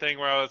like the thing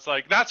where I was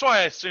like, that's why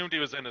I assumed he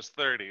was in his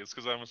 30s,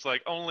 because I was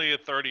like, only a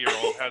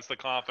 30-year-old has the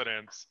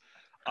confidence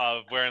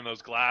of wearing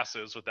those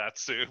glasses with that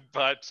suit.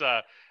 But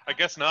I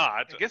guess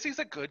not. I guess he's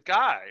a good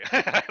guy.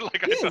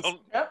 Like, He is. I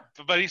don't, Yep.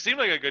 but he seemed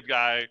like a good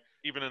guy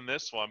even in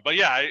this one. But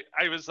yeah,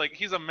 I was like,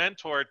 he's a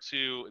mentor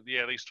to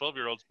at least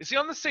 12-year-olds. Is he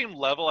on the same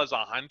level as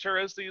a hunter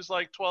as these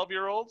like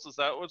 12-year-olds? Is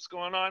that what's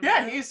going on?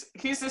 Yeah, here?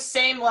 he's the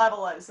same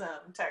level as them,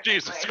 technically.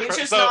 Jesus he's Christ.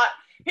 just So- not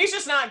he's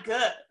just not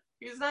good.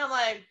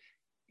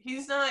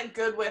 He's not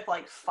good with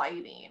like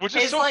fighting. Which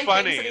is His, so like,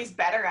 funny. things that he's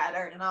better at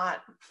are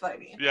not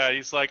fighting. Yeah,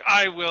 he's like,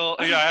 I will.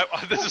 Yeah,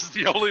 this is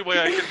the only way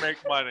I can make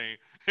money.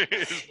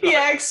 is He not-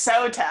 acts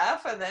so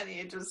tough, and then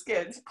he just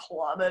gets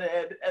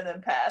plummeted, and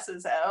then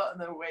passes out, and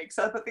then wakes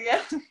up at the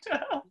end.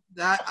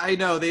 That I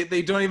know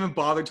they don't even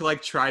bother to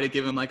like try to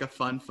give him like a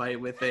fun fight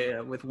with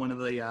one of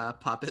the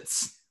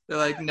puppets. They're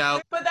like, no.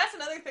 But that's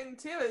another thing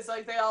too, is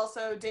like they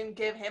also didn't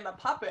give him a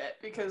puppet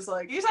because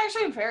like he's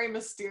actually a very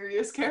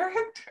mysterious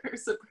character,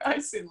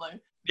 surprisingly.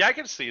 Yeah, I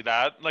can see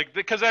that. Like,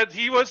 because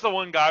he was the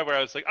one guy where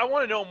I was like, I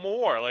want to know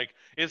more. Like,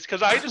 it's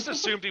because I just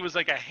assumed he was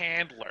like a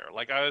handler.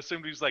 Like, I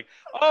assumed he was like,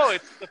 oh,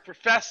 it's the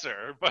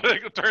professor. But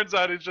it turns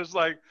out it's just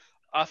like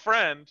a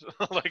friend.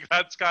 Like,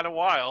 that's kind of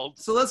wild.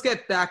 So let's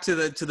get back to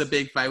the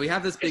big fight. We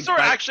have this big So I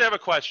fight. actually have a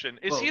question.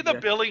 Is Oh, he the yeah.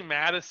 Billy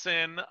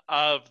Madison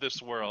of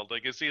this world?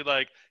 Like, is he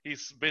like,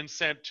 he's been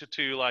sent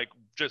to like,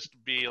 just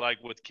be like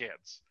with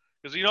kids?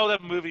 Because you know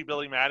that movie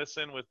Billy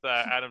Madison with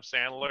Adam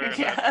Sandler? And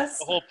Yes.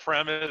 the whole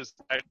premise is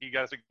that he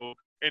has to go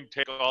and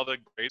take all the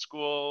grade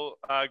school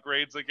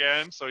grades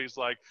again. So he's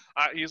like,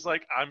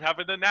 I'm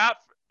having a nap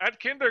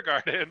at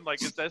kindergarten.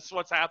 Like, is this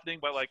what's happening?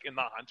 But like in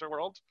the hunter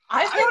world?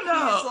 I think don't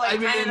know. he's like I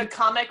kind of mean- a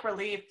comic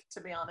relief,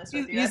 to be honest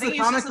with you. I He's think the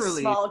he's comic just a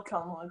relief. small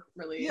comic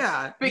relief.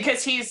 Yeah.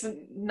 Because he's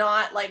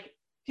not like,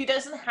 he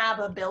doesn't have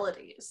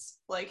abilities.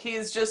 Like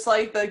he's just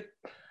like the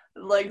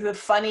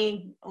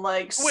funny,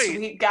 like Wait.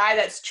 sweet guy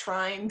that's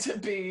trying to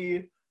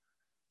be.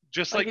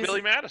 Just Like, like is Billy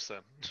it- Madison.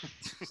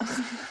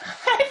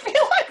 I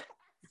feel like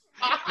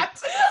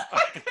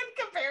not a good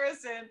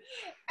comparison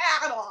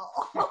at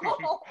all.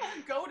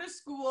 Go to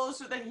school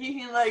so that he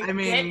can like I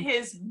mean- get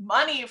his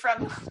money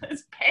from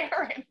his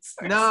parents.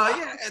 or No,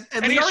 something. yeah,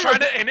 And he's Leorio-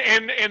 trying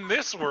to, in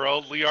this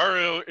world,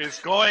 Liaru is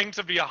going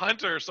to be a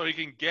hunter so he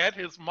can get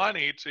his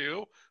money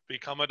to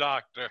become a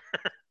doctor.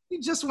 he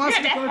just wants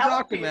Yeah, to to become a help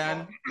doctor, people.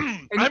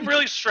 man. I'm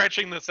really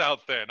stretching this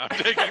out thin. I'm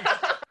taking.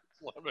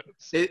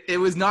 limits. It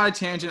was not a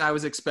tangent I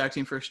was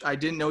expecting. I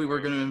didn't know we were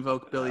going to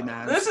invoke Billy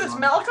Madison. This is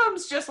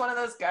Malcolm's just one of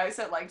those guys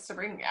that likes to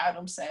bring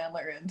Adam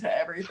Sandler into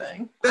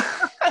everything.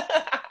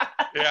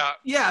 Yeah.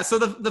 Yeah, so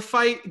the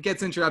fight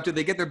gets interrupted.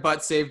 They get their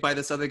butt saved by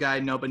this other guy,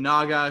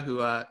 Nobunaga,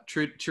 who,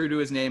 true to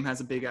his name,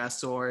 has a big-ass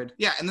sword.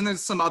 Yeah, and then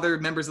there's some other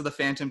members of the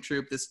Phantom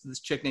Troop, this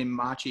chick named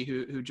Machi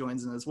who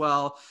joins in as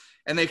well.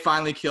 And they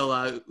finally kill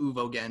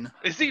Uvogen.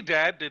 Is he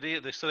dead?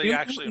 So they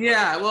actually...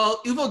 Yeah,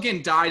 well,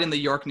 Uvogen died in the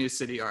York New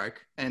City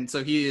arc, and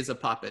so he is a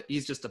puppet.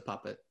 He's just a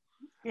puppet.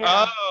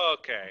 Yeah. Oh,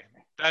 okay.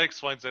 That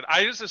explains it.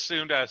 I just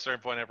assumed at a certain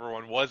point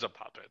everyone was a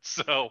puppet,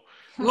 so...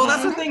 Well,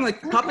 that's the thing.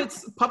 Like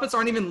puppets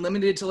aren't even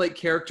limited to like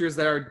characters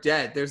that are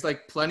dead. There's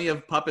like plenty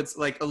of puppets.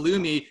 Like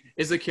Illumi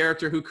is a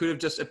character who could have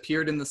just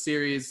appeared in the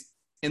series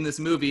in this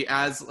movie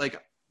as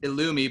like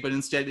Illumi, but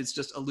instead it's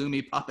just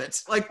Illumi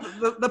puppets. Like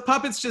the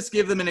puppets just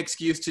give them an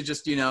excuse to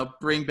just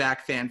bring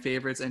back fan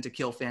favorites and to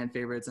kill fan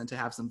favorites and to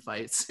have some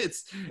fights.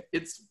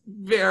 It's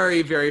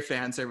very, very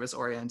fan service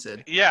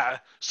oriented. Yeah.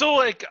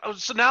 So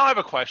now I have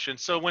a question.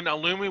 So when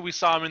Illumi, we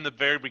saw him in the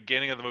very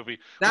beginning of the movie.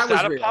 That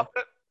was a real.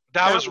 puppet?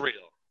 That was real.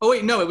 Oh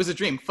wait, no, it was a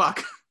dream.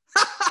 Fuck.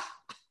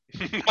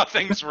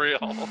 Nothing's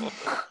real.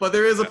 But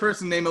there is a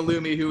person named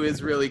Illumi who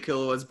is really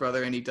Killua's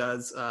brother, and he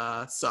does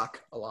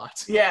suck a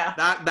lot. Yeah.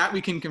 That we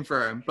can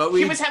confirm. But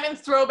he was having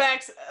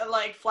throwbacks,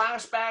 like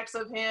flashbacks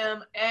of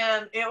him,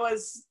 and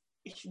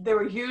they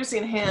were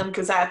using him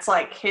because that's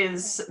like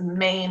his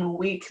main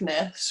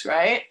weakness,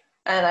 right?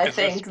 And I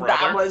think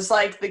that was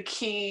like the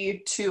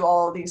key to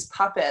all these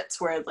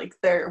puppets, where like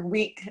they're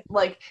weak,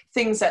 like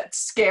things that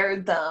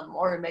scared them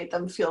or made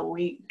them feel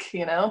weak,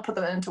 put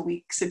them into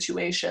weak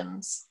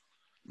situations.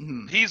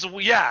 Mm-hmm.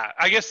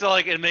 I guess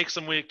like it makes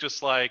him weak,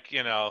 just like,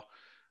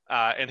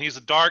 and he's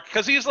a dark,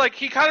 because he's like,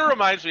 he kind of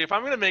reminds me, if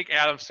I'm going to make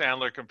Adam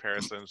Sandler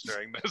comparisons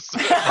during this,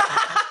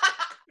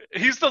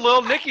 he's the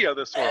little Nicky of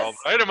this world,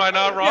 right? Am I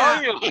not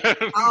wrong? Yeah.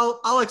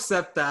 I'll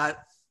accept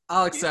that.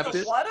 I'll accept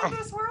it. What of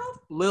this world?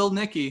 Lil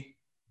Nicky.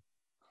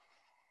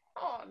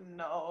 Oh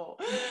no.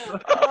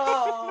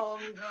 Oh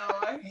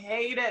no. I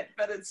hate it,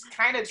 but it's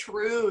kind of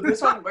true.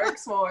 This one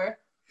works more.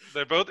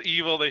 They're both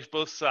evil. They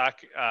both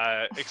suck.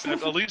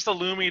 Except at least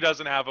Illumi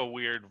doesn't have a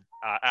weird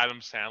Adam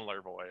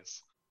Sandler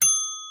voice.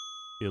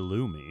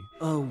 Illumi.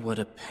 Oh, what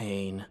a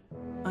pain.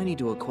 I need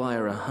to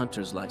acquire a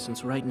hunter's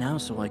license right now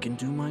so I can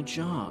do my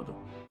job.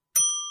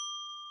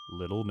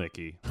 Little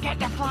Nicky. Get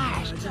the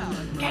flash!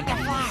 Get the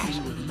flash!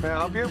 May I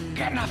help you?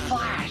 Get the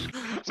flash!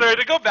 Sorry,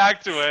 to go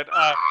back to it.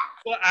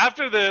 Well,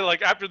 after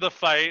the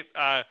fight,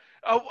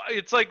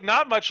 it's like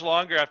not much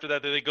longer after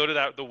that they go to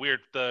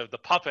the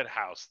puppet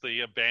house, the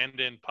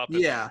abandoned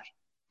puppet house,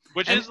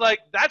 which is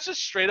like, that's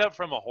just straight up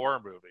from a horror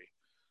movie.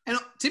 And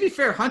to be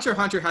fair, Hunter x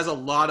Hunter has a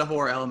lot of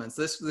horror elements.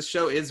 This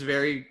show is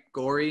very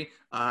gory.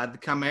 The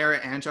Chimera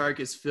Ant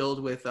arc is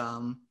filled with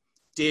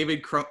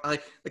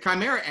like the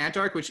Chimera Ant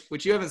arc,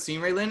 which you haven't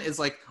seen, Raylyn, is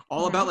like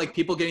all about like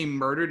people getting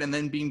murdered and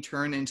then being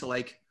turned into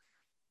like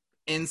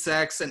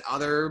insects and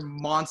other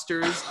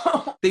monsters.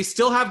 They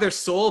still have their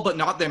soul but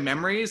not their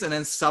memories, and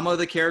then some of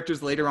the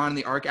characters later on in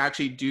the arc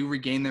actually do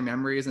regain their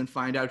memories and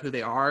find out who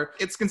they are.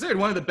 It's considered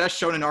one of the best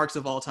shonen arcs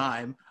of all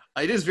time.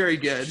 It is very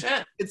good.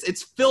 Shit.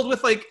 It's filled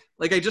with like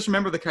I just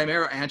remember the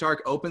Chimera Ant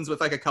arc opens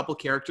with like a couple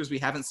characters we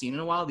haven't seen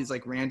in a while, these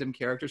like random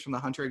characters from the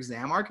Hunter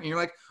exam arc, and you're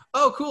like,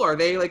 oh cool, are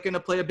they like going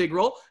to play a big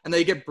role? And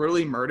they get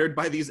brutally murdered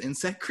by these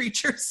insect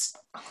creatures.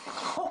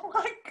 Oh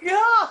my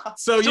god.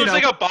 So it's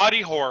like a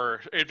body horror.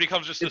 It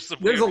becomes just this.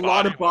 There's a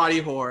lot of body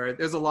horror.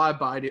 There's a lot of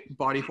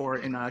body horror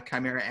in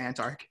Chimera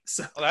Ant arc.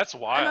 So that's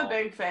wild. I'm a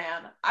big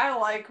fan. I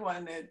like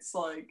when it's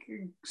like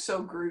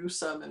so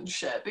gruesome and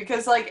shit,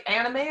 because like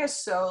anime is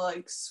so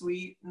like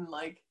sweet and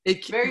like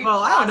very. Well,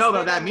 I don't know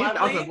about that. Me and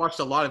I've watched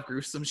a lot of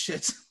gruesome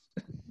shit.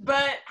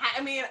 But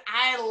I mean,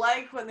 I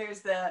like when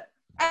there's I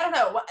don't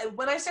know,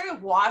 when I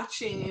started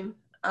watching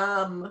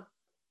anime,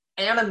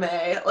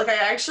 like I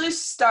actually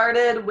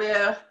started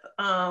with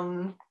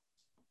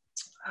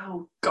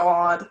oh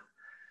god,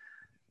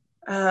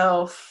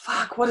 oh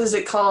fuck, what is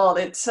it called?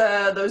 It's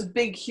those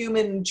big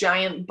human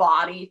giant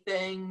body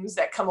things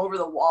that come over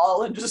the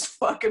wall and just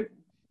fucking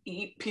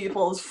eat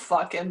people's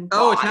fucking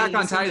bodies. Oh, Attack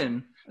on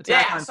Titan.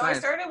 I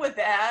started with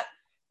that,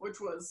 which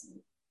was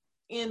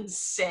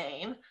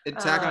insane.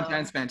 Attack on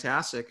Titan's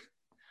fantastic.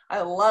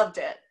 I loved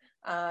it.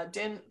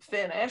 Didn't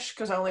finish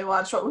because I only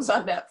watched what was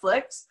on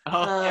Netflix. They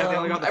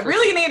only got the I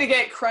really need to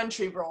get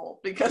Crunchyroll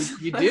because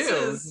you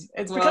do.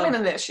 It's becoming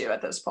an issue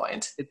at this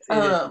point. It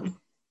is.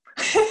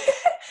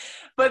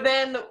 But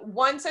then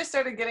once I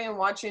started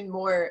watching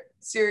more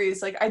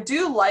series, like I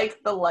do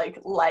like the like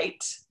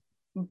light,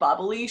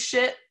 bubbly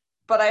shit,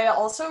 but I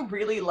also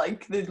really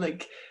like the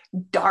like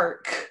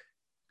dark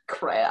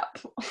crap.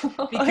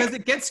 Because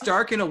it gets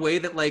dark in a way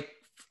that like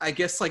I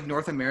guess like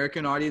North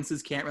American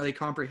audiences can't really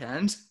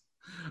comprehend.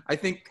 I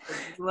think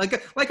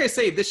like I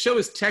say, this show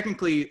is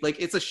technically like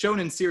it's a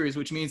shonen series,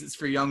 which means it's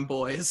for young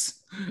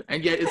boys,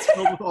 and yet it's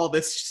filled with all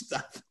this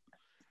stuff.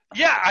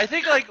 Yeah, I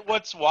think like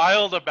what's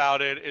wild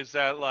about it is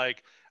that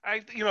like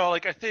I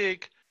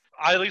think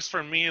at least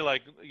for me,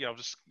 like,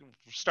 just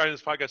starting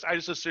this podcast, I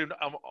just assumed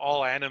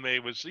all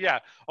anime was,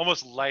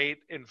 almost light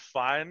and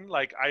fun.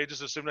 Like, I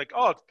just assumed, like,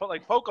 oh, it's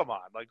like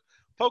Pokemon. Like,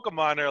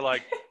 Pokemon are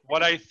like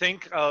what I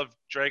think of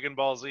Dragon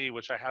Ball Z,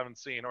 which I haven't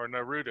seen, or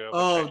Naruto.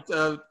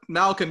 Oh,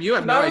 Malcolm, you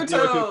have no idea.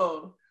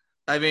 Naruto.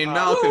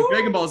 Malcolm,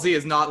 Dragon Ball Z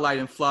is not light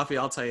and fluffy.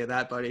 I'll tell you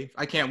that, buddy.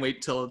 I can't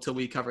wait till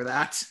we cover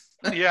that.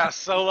 Yeah.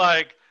 So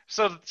like,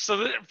 for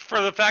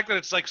the fact that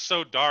it's like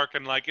so dark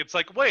and like it's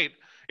like, wait,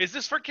 is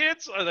this for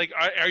kids? Or like,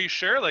 are you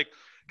sure? Like,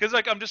 because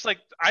like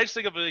I just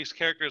think of these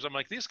characters. I'm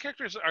like, these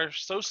characters are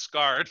so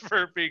scarred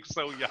for being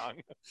so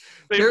young.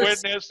 They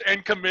witnessed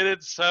and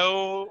committed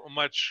so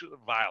much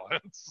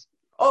violence.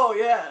 Oh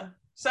yeah.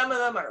 Some of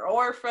them are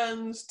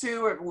orphans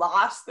too, or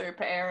lost their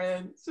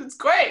parents. It's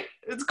great.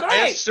 It's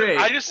great.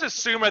 I just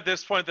assume at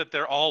this point that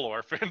they're all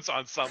orphans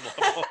on some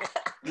level.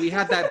 We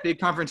had that big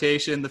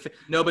confrontation.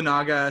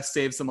 Nobunaga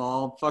saves them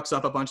all, fucks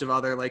up a bunch of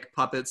other like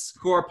puppets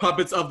who are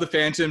puppets of the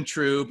Phantom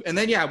Troop, and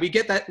then we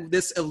get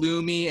this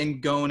Illumi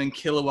and Gon and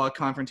Killua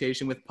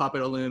confrontation with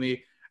Puppet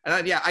Illumi. And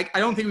I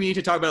don't think we need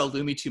to talk about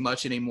Illumi too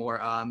much anymore.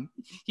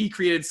 He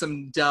created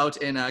some doubt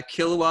in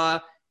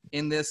Killua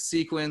in this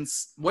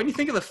sequence. What do you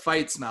think of the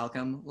fights,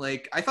 Malcolm?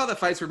 Like, I thought the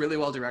fights were really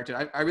well directed.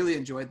 I really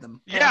enjoyed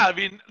them. Yeah, I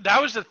mean,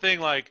 that was the thing.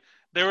 Like,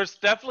 there was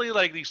definitely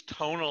like these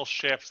tonal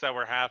shifts that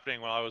were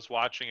happening while I was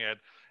watching it,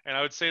 and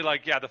I would say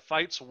like, the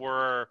fights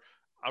were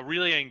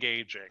really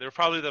engaging. They're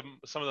probably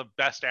some of the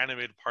best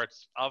animated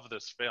parts of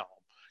this film,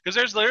 because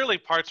there's literally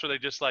parts where they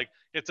just like,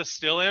 it's a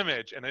still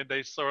image and then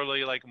they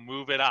slowly like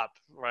move it up,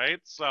 right?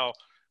 So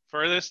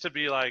for this to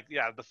be like,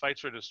 the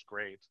fights were just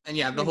great. And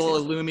the whole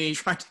Illumi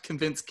trying to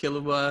convince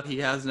Killua he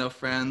has no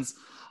friends.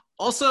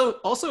 Also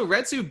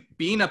Retsu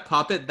being a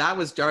puppet, that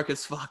was dark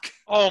as fuck.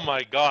 Oh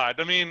my god.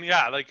 I mean,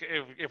 like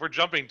if we're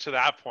jumping to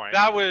that point,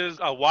 that was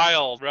a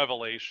wild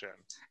revelation.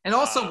 And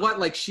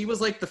also she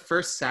was like the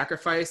first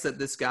sacrifice that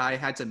this guy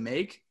had to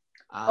make.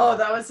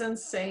 That was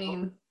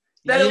insane.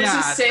 That it was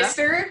his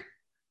sister?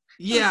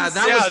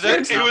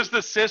 It was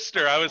the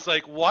sister. I was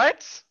like,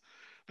 what?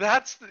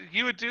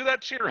 You would do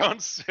that to your own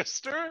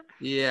sister?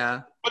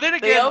 Yeah. But then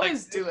again, they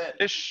always do it.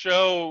 This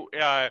show,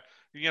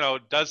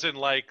 doesn't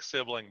like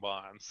sibling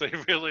bonds. They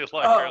really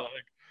are like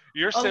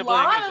your sibling. A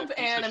lot of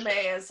anime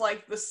is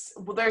like this.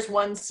 Well, there's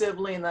one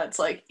sibling that's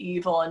like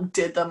evil and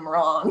did them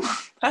wrong.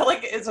 That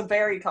like is a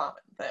very common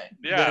thing.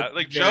 Yeah,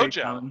 like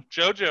JoJo. Common.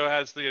 JoJo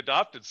has the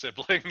adopted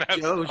sibling.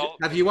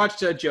 Have you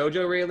watched JoJo,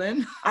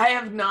 Raylan? I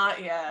have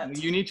not yet.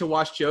 You need to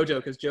watch JoJo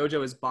because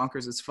JoJo is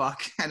bonkers as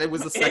fuck, and it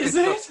was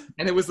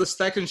the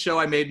second show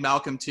I made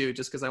Malcolm too,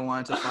 just because I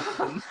wanted to fuck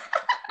with him.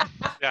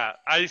 Yeah,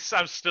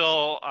 I'm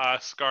still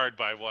scarred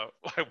by what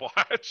I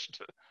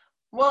watched.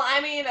 Well,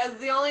 I mean,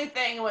 the only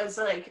thing was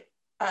like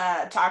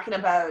talking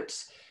about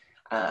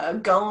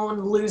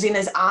Gon losing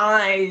his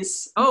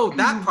eyes. Oh,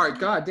 that part.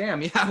 God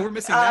damn. Yeah, we're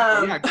missing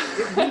that part.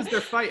 Yeah, they lose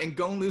their fight and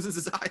Gon loses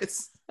his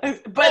eyes.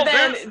 But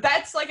then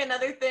that's like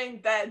another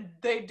thing that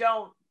they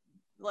don't,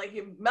 like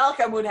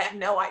Malcolm would have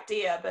no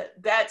idea, but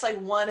that's like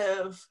one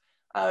of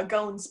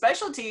Gon's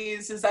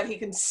specialties is that he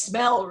can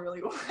smell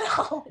really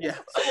well. Yeah.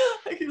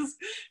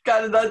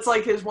 That's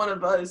like one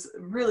of his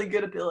really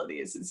good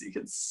abilities is he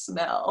can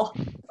smell.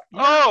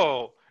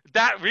 Oh,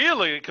 that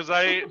really? Because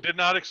I did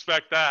not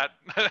expect that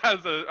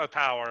as a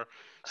power.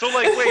 So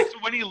like, wait, so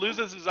when he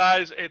loses his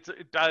eyes,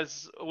 it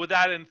does, would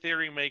that in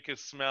theory make his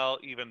smell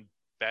even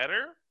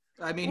better?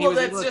 I mean, he was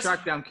able to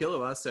track down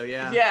Killua, so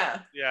yeah.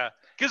 Yeah.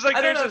 Because like,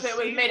 I don't know if it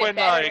would made it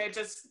better. Like, it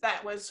just,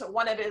 that was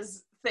one of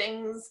his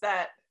things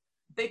that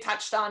they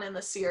touched on in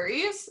the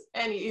series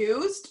and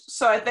used.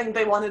 So I think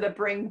they wanted to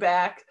bring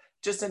back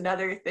just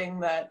another thing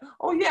that,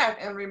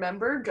 and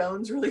remember,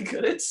 Gon's really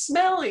good at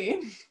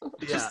smelling.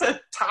 Just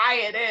to tie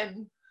it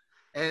in.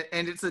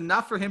 And it's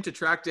enough for him to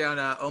track down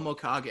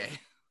Omokage.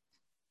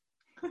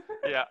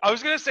 Yeah, I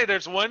was gonna say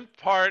there's one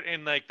part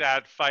in like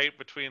that fight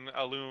between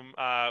Illumi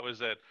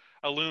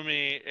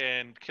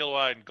and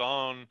Killua and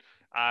Gon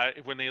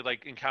when they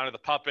like encounter the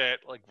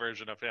puppet like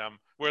version of him,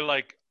 where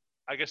like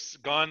I guess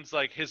Gon's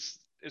like is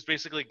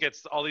basically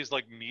gets all these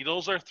like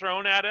needles are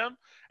thrown at him,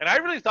 and I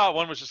really thought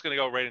one was just gonna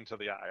go right into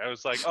the eye. I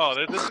was like, oh,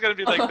 this is gonna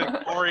be like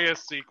the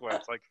glorious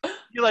sequence. Like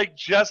he like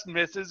just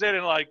misses it,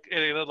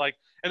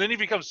 and then he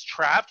becomes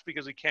trapped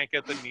because he can't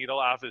get the needle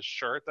off his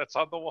shirt that's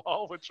on the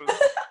wall, which was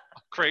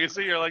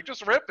crazy. You're like,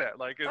 just rip it.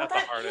 Like it's the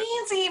hardest.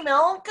 Easy,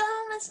 Malcolm.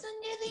 Let's do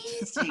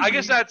this. I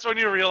guess that's when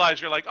you realize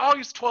you're like, oh,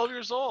 he's 12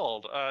 years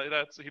old.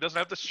 He doesn't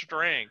have the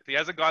strength. He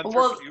hasn't gone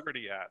through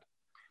puberty yet.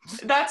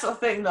 That's the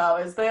thing, though,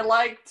 is they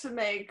like to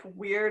make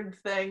weird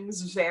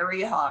things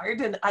very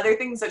hard and other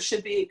things that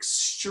should be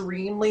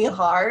extremely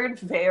hard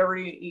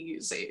very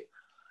easy.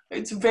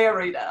 It's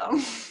very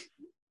dumb.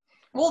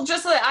 Well,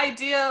 just the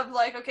idea of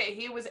like, okay,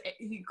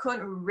 he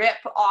couldn't rip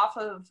off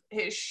of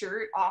his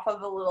shirt off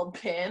of a little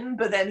pin,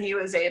 but then he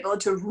was able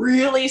to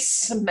really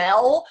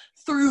smell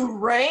through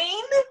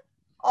rain.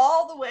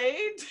 all the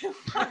way to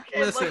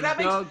fucking Listen, like that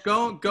makes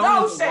Gon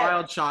no is a sense.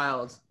 wild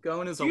child.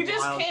 Gon is a You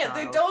just wild can't.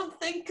 child. They don't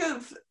think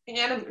of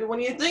anime when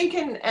you're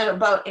thinking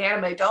about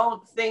anime.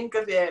 Don't think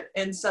of it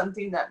in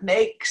something that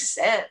makes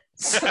sense.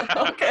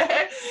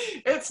 Okay,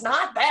 it's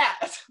not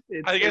that.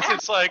 I guess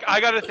it's like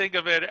I got to think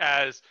of it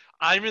as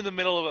I'm in the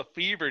middle of a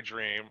fever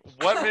dream.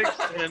 What makes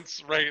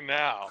sense right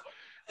now?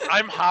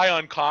 I'm high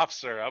on cough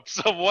syrup.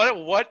 So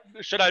what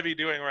should I be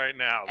doing right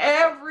now?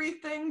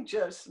 Everything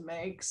just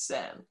makes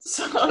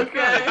sense.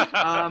 Okay.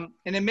 And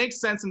it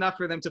makes sense enough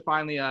for them to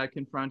finally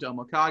confront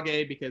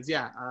Omokage because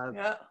Yeah.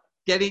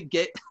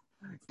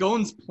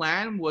 Gon's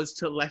plan was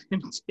to let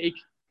him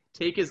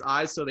take his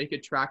eyes so they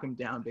could track him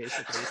down,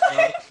 basically.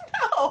 So,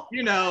 No.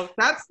 you know,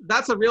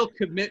 that's a real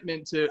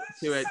commitment to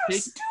it.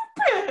 Stupid.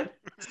 You're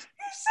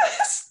so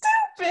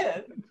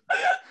stupid.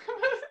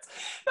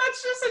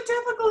 That's just a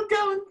typical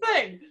Gon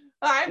thing.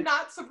 I'm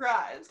not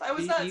surprised. I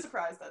was not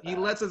surprised at that. He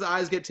lets his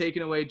eyes get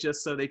taken away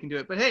just so they can do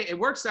it. But hey, it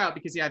works out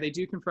because they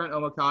do confront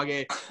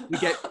Omokage.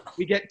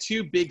 We get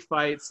two big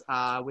fights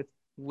with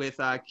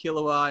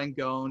Killua and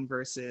Gon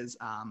versus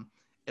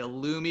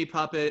Illumi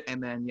Puppet,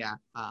 and then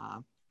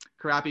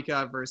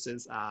Kurapika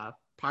versus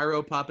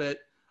Pyro Puppet.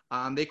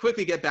 They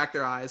quickly get back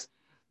their eyes.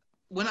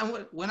 When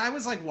I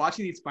was like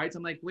watching these fights,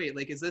 I'm like, wait,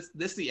 like is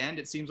this the end?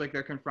 It seems like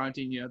they're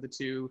confronting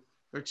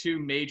their two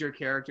major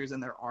characters in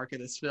their arc of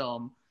this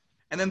film.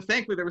 And then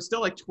thankfully there was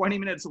still like 20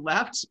 minutes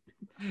left.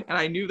 And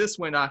I knew this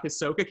when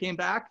Hisoka came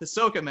back.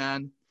 Hisoka,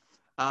 man,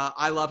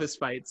 I love his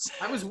fights.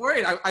 I was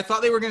worried. I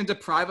thought they were going to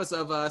deprive us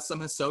of some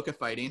Hisoka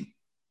fighting.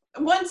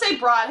 Once they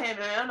brought him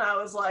in, I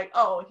was like,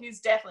 oh, he's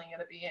definitely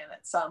going to be in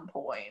at some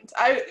point.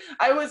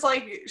 I was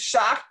like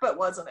shocked, but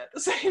wasn't at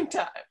the same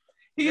time.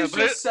 He's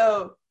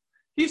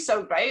he's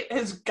so great.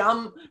 His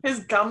gum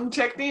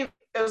technique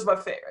is my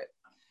favorite.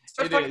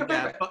 It is,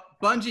 yeah.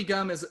 Bungee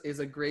gum is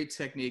a great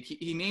technique.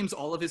 He names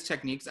all of his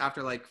techniques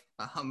after like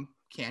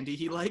candy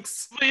he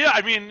likes. But yeah,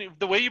 I mean,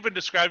 the way you've been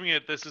describing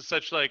it, this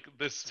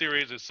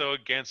series is so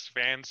against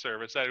fan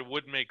service that it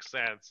would make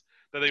sense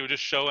that they would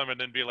just show him and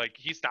then be like,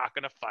 he's not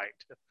gonna fight.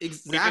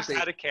 Exactly. We just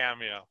had a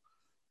cameo.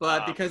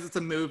 But because it's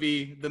a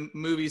movie, the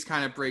movies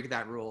kind of break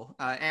that rule.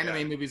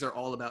 Anime movies are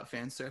all about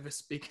fan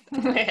service.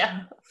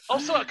 Yeah.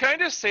 Also, can I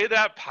just say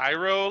that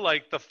Pyro,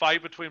 like the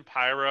fight between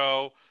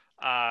Pyro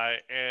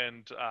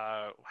and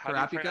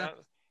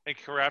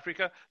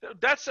Kurapika,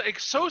 that's like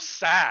so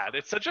sad.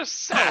 It's such a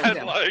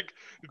sad, like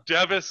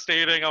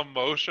devastating,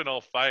 emotional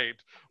fight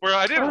where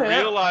I didn't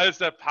realize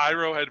that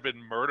Pyro had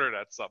been murdered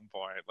at some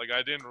point. Like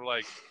I didn't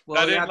like.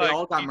 Well, they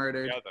all got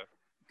murdered.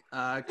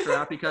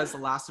 Kurapika is the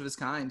last of his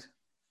kind.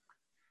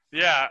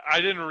 Yeah,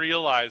 I didn't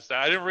realize that.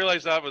 I didn't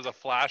realize that was a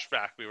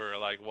flashback we were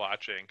like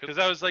watching because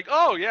I was like,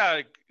 oh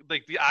yeah,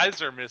 like the eyes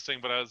are missing,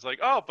 but I was like,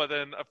 oh, but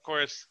then of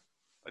course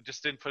I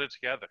just didn't put it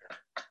together.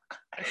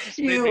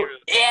 You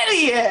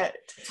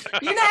idiot!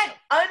 You're not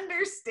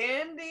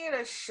understanding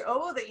a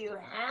show that you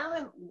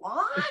haven't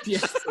watched?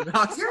 Yes,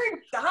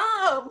 you're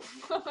dumb.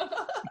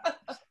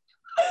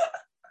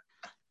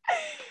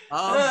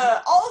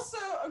 Also,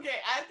 okay,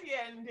 at the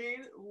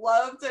ending,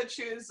 love that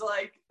she was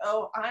like,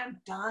 oh, I'm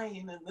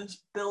dying in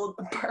this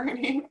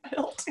burning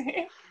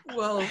building.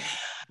 Well,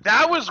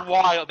 that was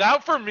wild.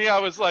 That for me, I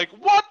was like,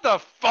 what the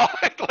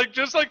fuck?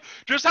 Just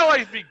how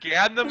I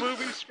began the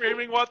movie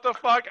screaming, what the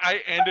fuck?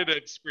 I ended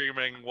it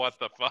screaming, what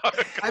the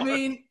fuck? I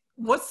mean,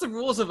 what's the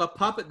rules of a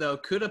puppet, though?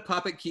 Could a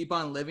puppet keep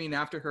on living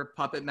after her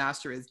puppet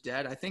master is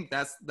dead? I think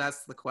that's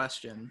the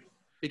question.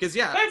 Because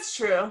that's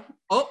true.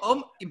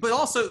 But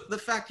also the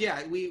fact,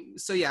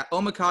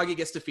 Omokage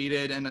gets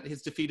defeated, and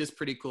his defeat is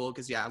pretty cool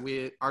because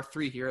our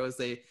three heroes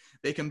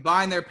they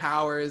combine their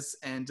powers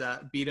and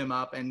beat him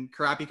up, and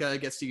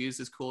Kurapika gets to use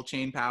his cool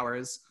chain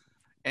powers,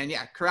 and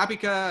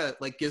Kurapika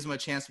like gives him a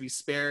chance to be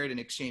spared in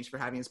exchange for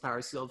having his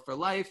powers sealed for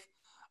life.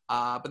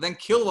 But then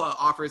Killua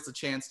offers the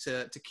chance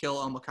to kill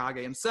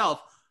Omokage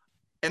himself,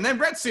 and then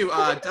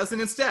Retsu does it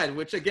instead,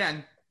 which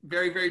again,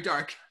 very, very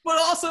dark, but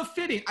also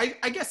fitting.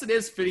 I guess it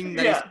is fitting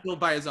that he's killed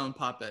by his own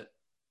puppet.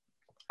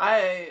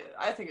 I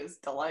think it's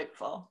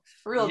delightful.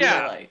 Real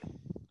delight.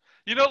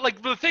 You know,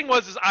 like the thing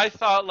was, I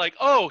thought like,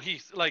 oh,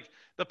 he's like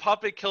the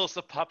puppet kills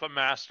the puppet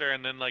master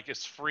and then like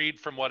is freed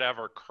from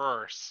whatever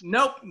curse.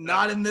 Nope,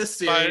 not in this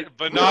series.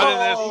 But not in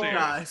this series.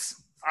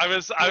 Guys. I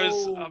was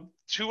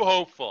too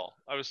hopeful.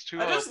 I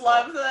just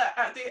love that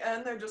at the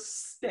end they're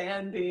just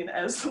standing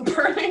as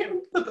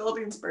the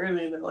building's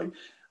burning. They're like,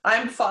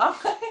 I'm fine.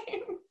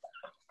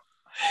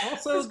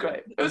 Also, it was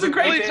great. It was a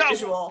great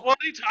visual. Well,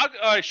 he talked,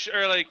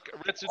 or like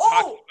Ritsu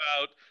talked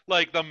about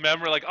like the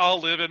memory, like I'll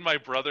live in my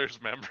brother's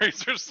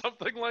memories or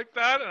something like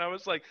that. And I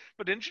was like,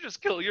 but didn't you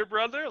just kill your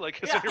brother?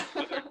 Like, is your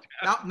brother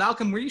dead?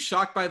 Malcolm, were you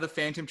shocked by the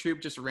Phantom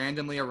Troop just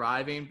randomly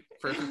arriving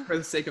for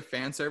the sake of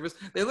fan service?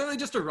 They literally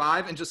just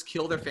arrive and just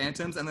kill their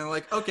phantoms, and they're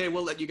like, okay,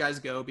 we'll let you guys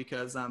go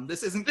because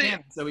this isn't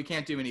canon, so we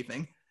can't do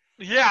anything.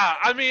 Yeah,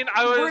 I mean,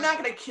 we're not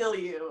gonna kill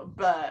you,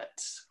 but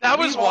that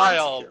was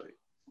wild.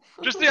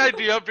 Just the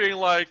idea of being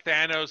like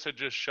Thanos had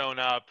just shown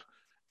up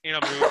in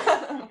a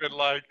movie and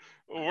like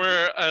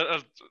we're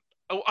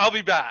oh, I'll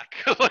be back.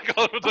 like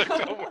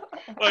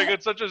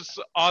it's such a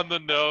on the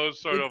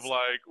nose sort of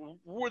like,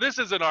 this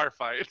isn't our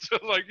fight.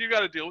 Like you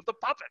got to deal with the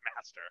puppet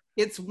master.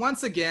 It's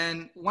once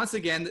again,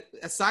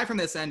 aside from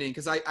this ending,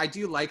 because I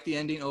do like the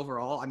ending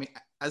overall. I mean,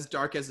 as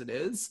dark as it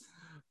is,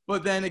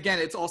 but then again,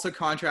 it's also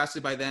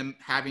contrasted by them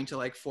having to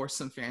like force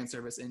some fan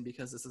service in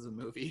because this is a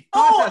movie.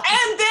 Oh,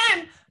 and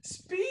then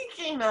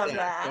speaking of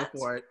that, go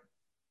for it.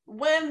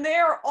 When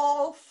they're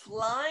all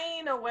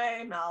flying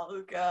away,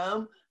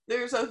 Malcolm,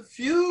 there's a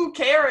few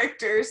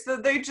characters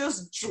that they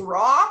just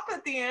drop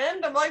at the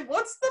end. I'm like,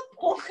 what's the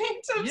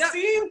point of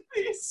seeing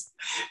these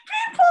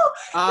people?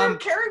 They're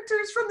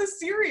characters from the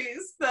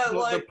series that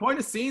the point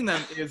of seeing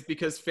them is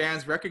because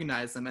fans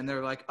recognize them and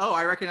they're like, oh,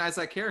 I recognize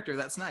that character.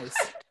 That's nice.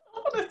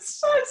 It's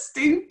so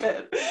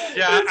stupid.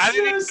 Yeah, I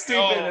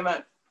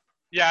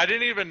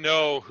didn't even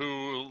know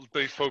who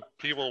these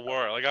people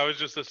were. Like I was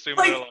just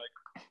assuming they're like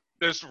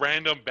this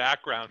random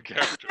background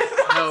character.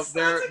 No,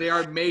 they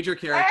are major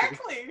characters.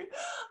 Exactly.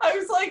 I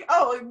was like,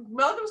 oh,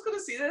 Malcolm's gonna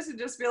see this and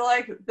just be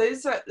like,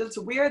 it's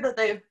weird that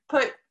they've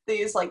put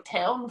these like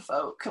town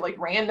folk, like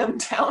random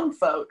town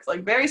folk,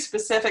 like very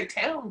specific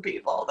town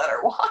people that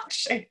are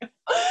watching.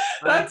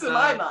 That's in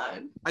my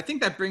mind. I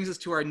think that brings us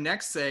to our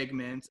next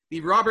segment,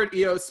 the Robert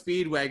E.O.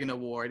 Speedwagon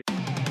Award.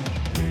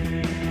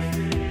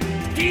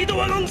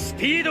 Speedwagon,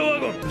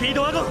 Speedwagon,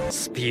 Speedwagon,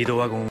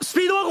 Speedwagon,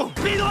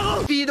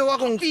 Speedwagon,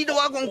 Speedwagon,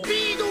 Speedwagon,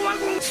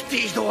 Speedwagon,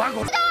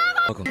 Speedwagon,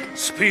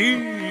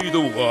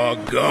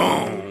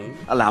 Speedwagon.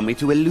 Allow me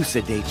to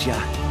elucidate ya.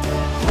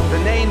 The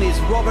name is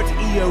Robert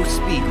E.O.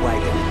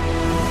 Speedwagon.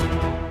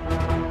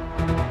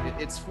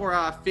 It's for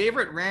a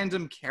favorite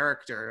random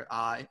character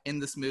in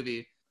this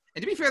movie.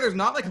 And to be fair, there's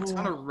not like a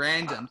ton of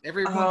random.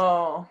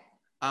 Everyone.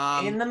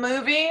 In the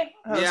movie?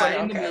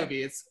 In the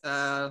movie. It's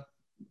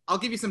I'll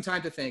give you some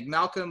time to think.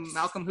 Malcolm,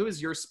 who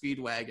is your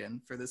Speedwagon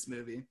for this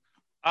movie?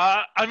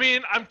 I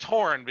mean, I'm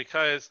torn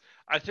because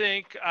I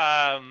think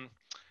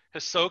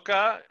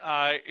Hisoka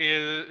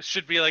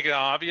should be like an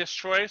obvious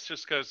choice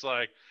just because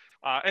like,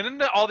 and then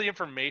all the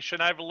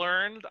information I've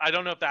learned, I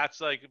don't know if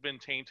that's like been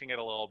tainting it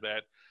a little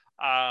bit.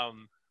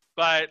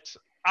 But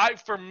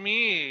for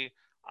me,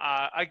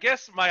 I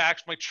guess my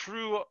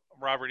true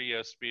Robert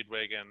E.O.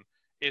 Speedwagon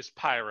is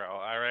Pyro.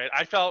 All right,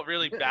 I felt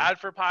really bad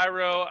for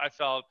Pyro. I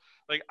felt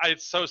like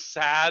it's so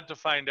sad to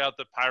find out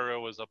that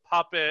Pyro was a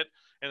puppet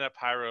and that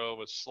Pyro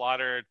was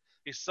slaughtered.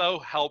 He's so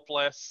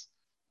helpless.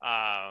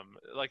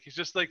 Like he's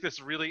just like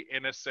this really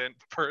innocent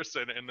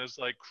person in this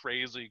like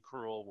crazy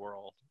cruel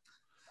world.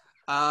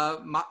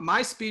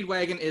 My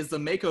Speedwagon is the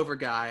makeover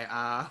guy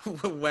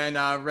when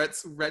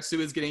Retsu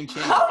is getting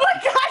changed. Oh my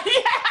god,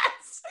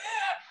 yes!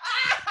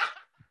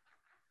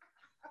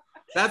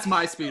 That's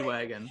my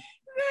Speedwagon.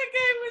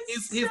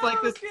 He's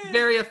like this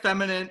very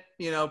effeminate,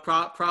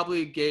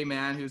 probably gay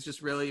man who's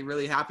just really,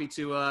 really happy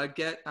to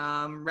get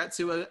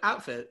Retsu an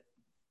outfit.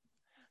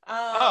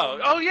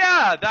 Oh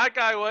yeah, that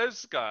guy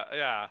was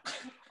yeah.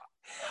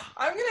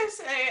 I'm gonna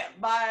say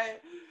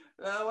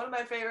one of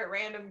my favorite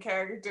random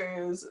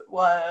characters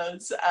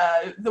was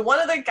one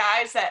of the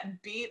guys that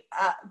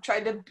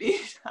tried to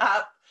beat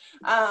up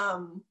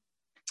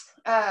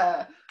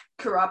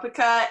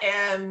Kurapika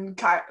and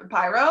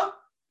Pyro.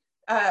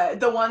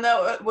 The one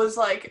that was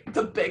like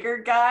the bigger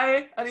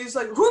guy, and he's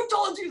like, "Who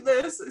told you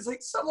this?" He's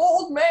like, "Some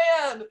old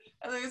man,"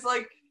 and then he's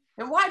like,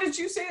 "And why did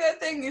you say that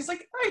thing?" He's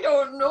like, "I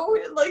don't know.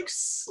 It like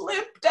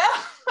slipped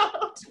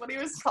out." When he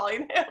was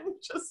calling him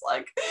just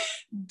like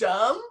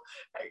dumb,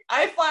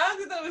 I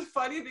found that was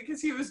funny because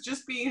he was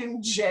just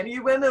being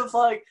genuine. Of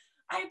like,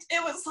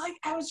 it was like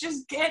I was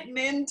just getting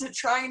into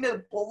trying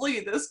to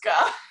bully this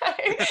guy,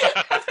 and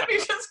then he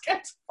just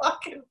gets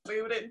fucking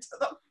booted to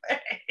the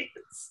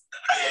face.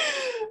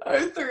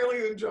 I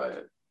thoroughly enjoy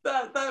it.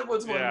 That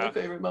was one of my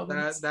favorite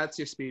moments. That's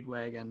your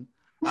Speedwagon.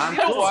 You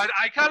know what?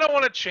 I kind of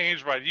want to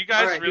change mine. You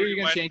guys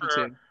really went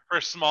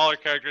for smaller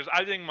characters.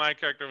 I think my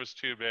character was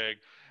too big.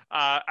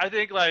 I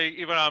think like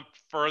even on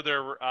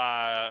further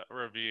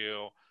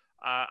review,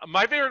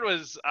 my favorite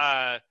was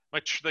I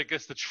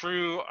guess the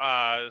true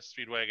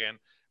Speedwagon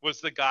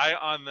was the guy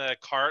on the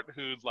cart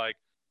who like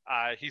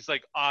he's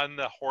like on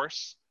the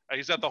horse.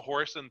 He's got the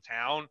horse in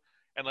town.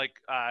 And like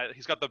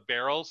he's got the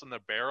barrels, and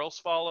the barrels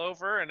fall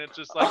over, and it's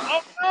just like,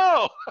 oh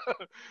no!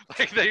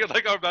 like they're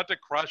like about to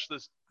crush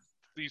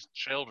these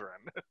children,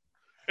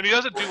 and he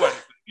doesn't do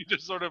anything. He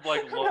just sort of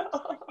like looks,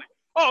 like,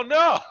 oh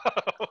no!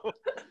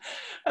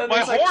 My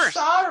horse!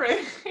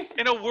 Sorry.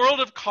 In a world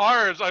of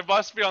cars, I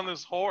must be on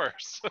this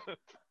horse.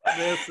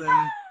 Listen.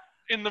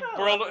 In the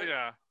world,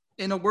 yeah.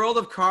 In a world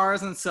of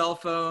cars and cell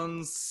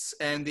phones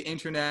and the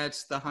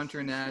internet, the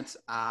hunternet,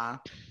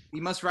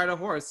 you must ride a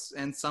horse,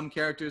 and some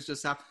characters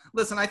just have.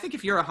 Listen, I think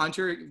if you're a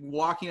hunter,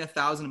 walking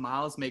 1,000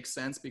 miles makes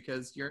sense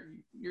because you're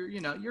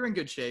in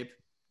good shape.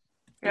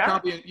 Yeah.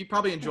 You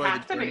probably enjoy the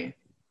journey.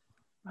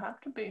 You have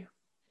to be.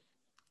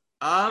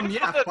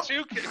 Yeah. The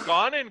two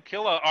Gon and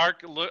Killa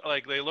look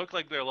like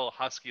they're little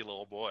husky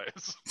little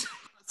boys.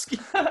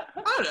 I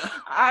don't know.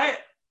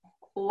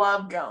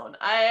 love Gon.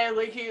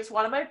 He's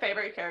one of my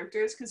favorite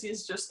characters because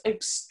he's just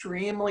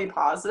extremely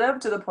positive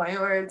to the point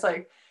where it's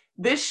like,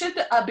 this should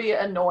be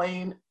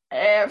annoying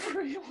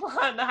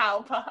everyone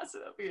how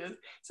positive he is.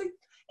 It's like,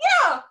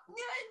 yeah,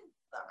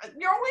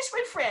 you're always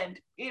my friend,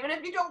 even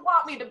if you don't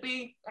want me to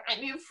be.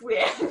 I'm your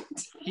friend.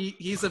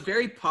 He's a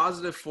very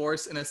positive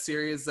force in a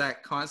series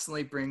that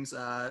constantly brings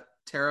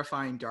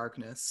terrifying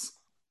darkness.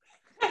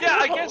 Yeah,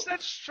 I guess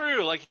that's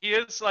true. Like, he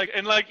is like,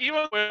 and like,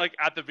 even when, like,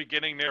 at the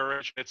beginning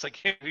narration, it's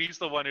like he's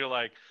the one who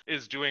like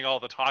is doing all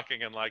the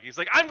talking, and like he's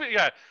like, I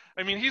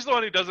mean, he's the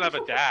one who doesn't have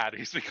a dad.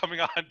 He's becoming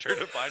a hunter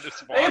to find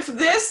his mom. If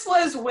this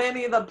was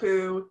Winnie the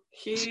Pooh,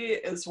 he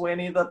is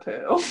Winnie the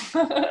Pooh.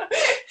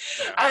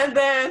 And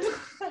then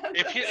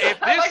if this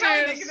I like how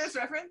you're making this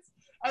reference.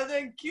 And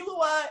then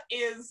Killua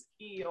is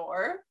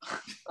Eeyore.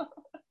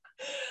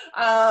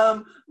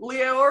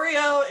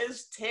 Leorio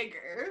is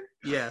Tigger.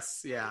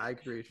 Yes, yeah, I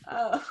agree.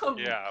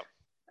 Yeah.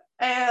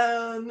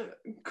 And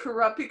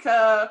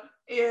Kurapika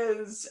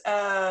is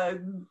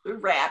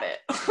Rabbit.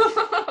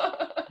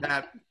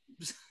 That.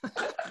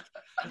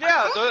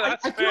 Yeah,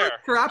 that's I feel fair.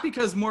 like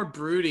Kurapika's more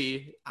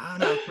broody. I don't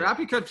know.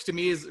 Kurapika to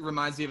me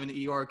reminds me of an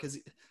Eeyore because,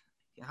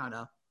 I don't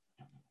know.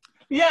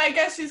 Yeah, I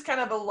guess he's kind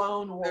of a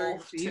lone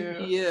wolf too.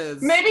 He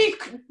is. Maybe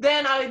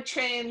then I'd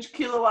change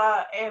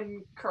Killua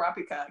and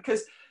Kurapika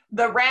because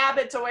the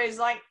rabbit's always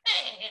like,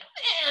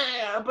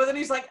 but then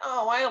he's like,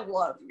 oh, I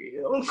love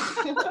you.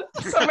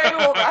 So maybe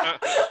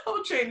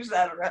we'll change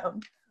that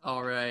around.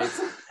 All right.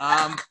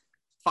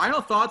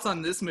 Final thoughts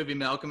on this movie,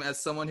 Malcolm, as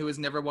someone who has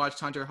never watched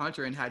Hunter x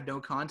Hunter and had no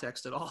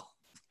context at all.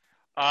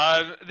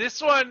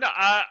 This one,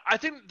 I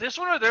think this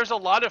one, there's a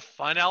lot of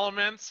fun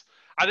elements.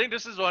 I think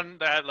this is one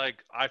that,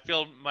 like, I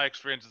feel my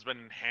experience has been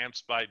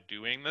enhanced by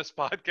doing this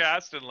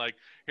podcast and, like,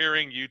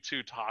 hearing you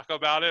two talk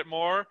about it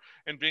more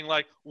and being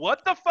like,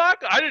 what the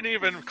fuck? I didn't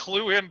even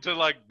clue into,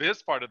 like,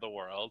 this part of the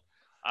world.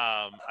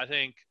 I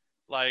think,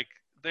 like,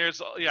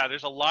 there's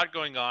a lot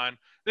going on.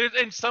 There's,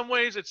 in some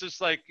ways, it's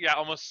just, like,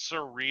 almost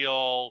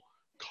surreal,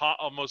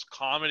 almost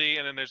comedy.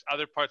 And then there's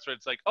other parts where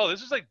it's like, oh,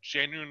 this is, like,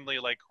 genuinely,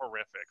 like,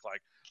 horrific.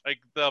 Like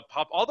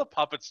all the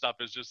puppet stuff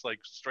is just, like,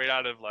 straight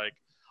out of, like,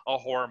 a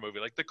horror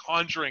movie. Like The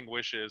Conjuring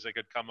wishes it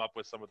could come up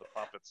with some of the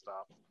puppet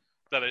stuff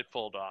that it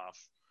pulled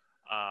off.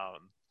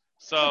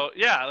 So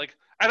yeah, like,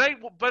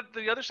 but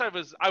the other side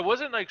was I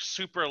wasn't like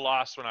super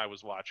lost when I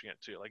was watching it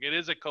too. Like, it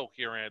is a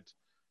coherent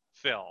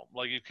film.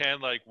 Like, you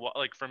can like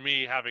for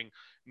me, having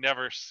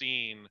never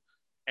seen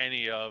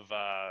any of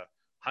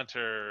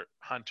Hunter,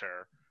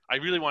 I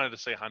really wanted to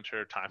say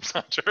Hunter times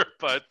Hunter,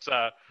 but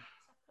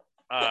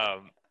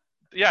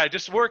yeah, it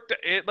just worked.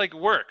 It like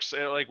works.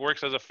 It like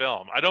works as a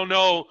film. I don't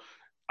know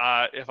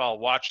if I'll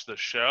watch the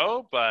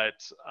show, but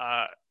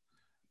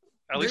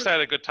at least I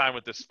had a good time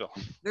with this film.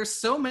 There's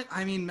so many,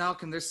 I mean,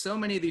 Malcolm, there's so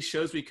many of these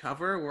shows we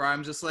cover where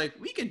I'm just like,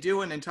 we could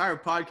do an entire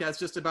podcast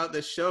just about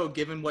this show,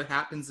 given what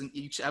happens in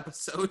each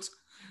episode.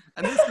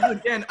 And this is,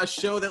 again, a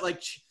show that,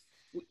 like,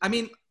 I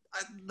mean,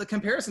 the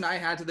comparison I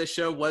had to this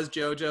show was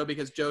JoJo,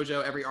 because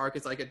JoJo, every arc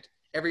is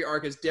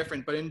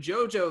different. But in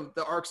JoJo,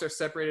 the arcs are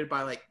separated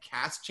by, like,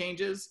 cast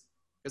changes.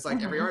 It's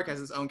like every arc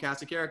has its own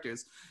cast of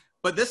characters.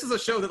 But this is a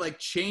show that, like,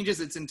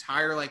 changes its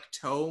entire, like,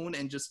 tone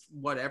and just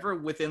whatever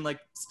within, like,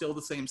 still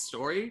the same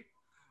story,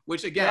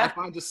 which, again, I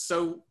find just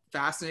so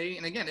fascinating.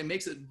 And, again, it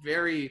makes it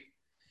very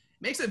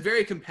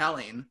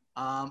compelling.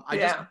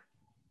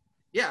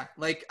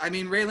 Like, I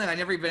mean, Raylan, I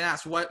never even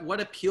asked,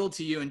 what appealed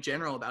to you in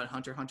general about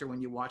Hunter x Hunter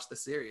when you watched the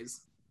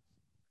series?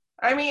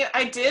 I mean,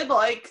 I did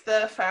like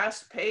the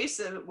fast pace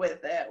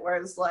with it,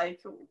 whereas,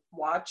 like,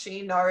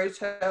 watching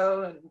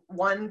Naruto and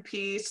One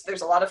Piece,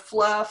 there's a lot of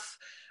fluff.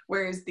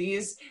 Whereas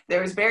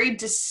there was very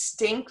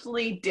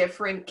distinctly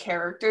different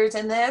characters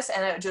in this,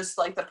 and it just,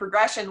 like, the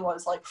progression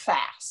was, like,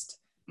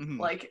 fast.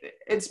 Mm-hmm. Like,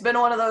 it's been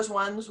one of those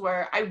ones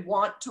where I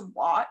want to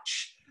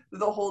watch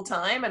the whole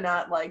time and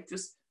not, like,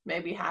 just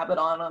maybe have it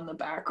on the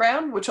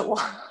background, which a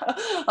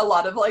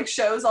lot of, like,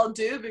 shows I'll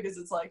do, because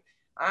it's like,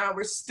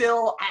 we're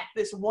still at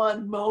this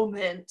one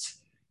moment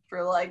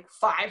for, like,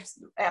 5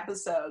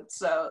 episodes.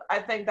 So I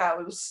think that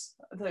was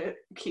the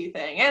key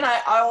thing. And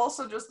I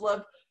also just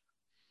love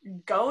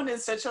Gon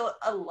is such a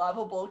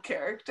lovable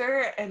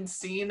character, and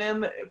seeing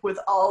him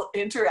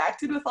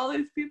interacted with all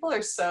these people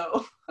are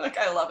so, like,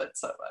 I love it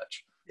so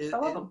much. I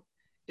love him.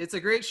 It's a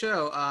great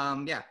show.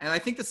 And I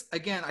think this,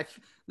 again,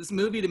 this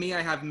movie to me,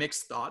 I have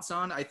mixed thoughts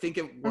on. I think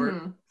it worked.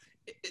 Mm-hmm.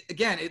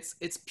 Again,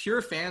 it's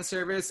pure fan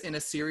service in a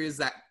series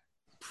that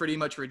pretty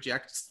much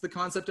rejects the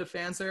concept of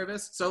fan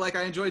service. So, like,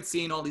 I enjoyed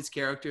seeing all these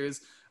characters,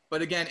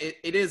 but again,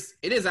 it is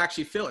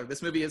actually filler.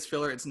 This movie is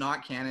filler. It's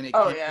not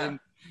canon.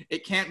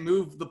 It can't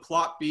move the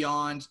plot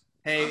beyond,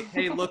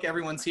 hey, look,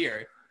 everyone's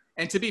here.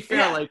 And to be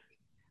fair, like,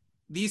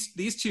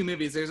 these 2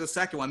 movies, there's a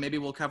second one, maybe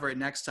we'll cover it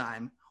next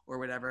time or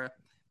whatever.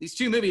 These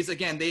 2 movies,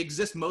 again, they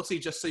exist mostly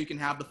just so you can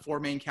have the 4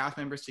 main cast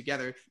members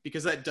together,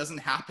 because that doesn't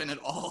happen at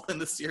all in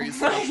the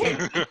series.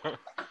 Like,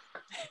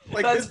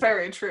 that's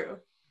very true.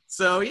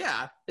 So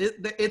yeah,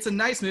 it's a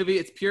nice movie.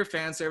 It's pure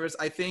fan service.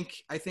 I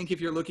think if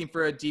you're looking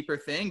for a deeper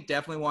thing,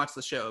 definitely watch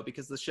the show,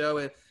 because the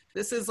show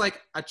This is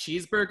like a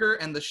cheeseburger,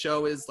 and the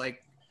show is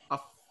like a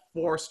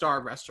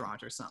 4-star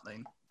restaurant or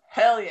something.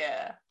 Hell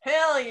yeah.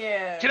 Hell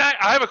yeah.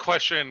 I have a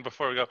question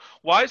before we go.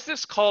 Why is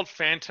this called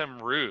Phantom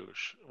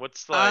Rouge?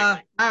 What's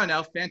like? I don't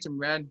know. Phantom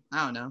Red.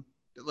 I don't know.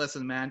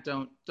 Listen, man,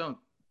 don't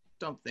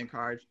think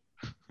hard.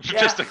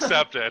 Just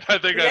accept it. I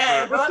think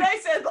yeah, that's what I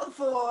said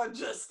before,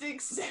 just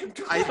accept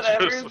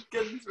whatever's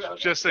getting thrown.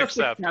 Just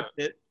accept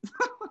it.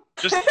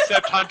 Just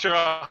accept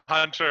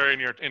Hunter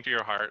into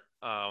your heart.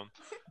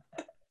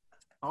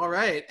 All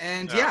right.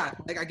 And yeah,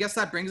 I guess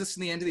that brings us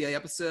to the end of the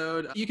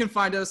episode. You can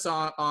find us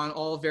on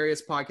all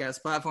various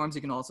podcast platforms.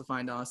 You can also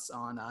find us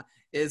on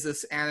Is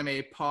This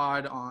Anime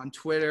Pod on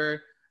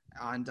Twitter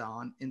and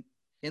on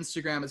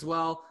Instagram as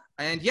well.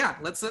 And yeah,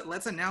 let's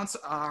announce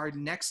our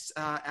next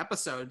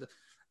episode.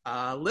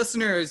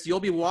 Listeners,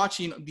 you'll be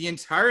watching the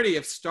entirety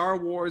of Star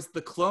Wars: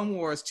 The Clone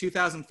Wars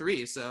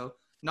 2003. So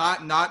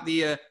not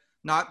the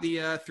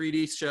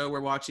 3D show.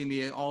 We're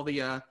watching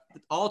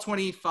all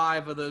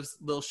 25 of those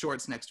little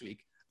shorts next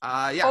week.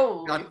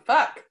 Holy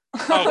fuck.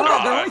 They're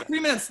only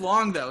 3 minutes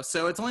long though,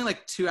 so it's only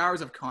like 2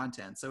 hours of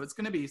content. So it's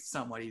going to be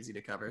somewhat easy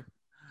to cover.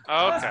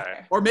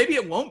 Okay. Or maybe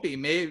it won't be.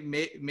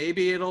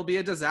 Maybe it'll be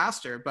a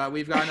disaster. But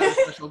we've got another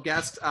special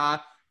guest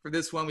for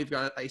this one. We've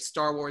got a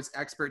Star Wars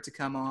expert to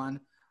come on.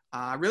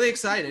 Really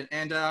excited.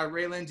 And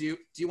Raylan, do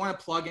you want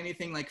to plug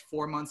anything like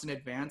 4 months in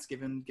advance,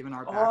 given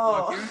our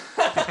backlog here?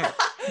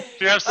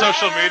 Do you have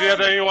social media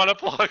that you want to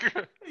plug?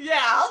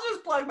 Yeah, I'll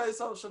just plug my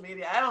social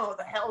media. I don't know what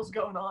the hell's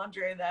going on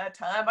during that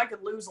time. I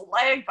could lose a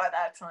leg by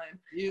that time.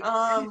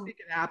 Anything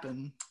can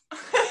happen.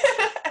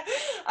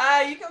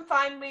 You can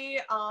find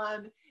me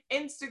on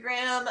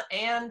Instagram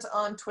and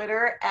on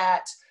Twitter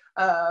at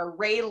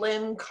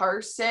Raylyn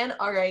Carson,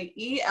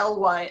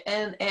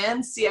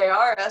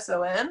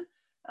 RaelynnCarson.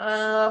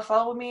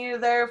 Follow me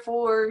there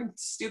for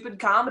stupid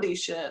comedy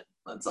shit.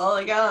 That's all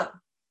I got.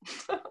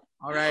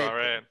 All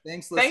right.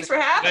 Thanks for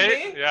having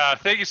me. Yeah,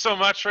 thank you so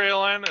much,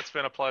 Raylyn. It's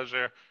been a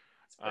pleasure.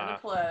 It's been a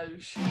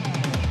pleasure.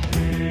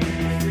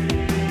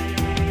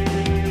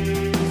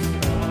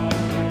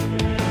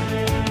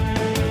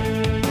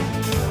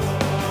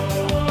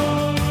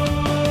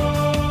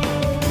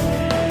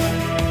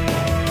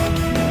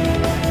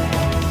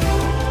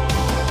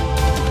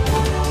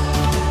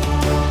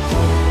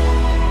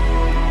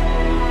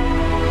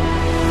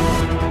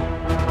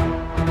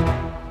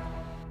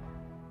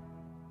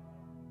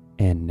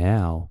 And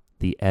now,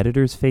 the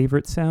editor's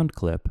favorite sound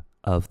clip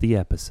of the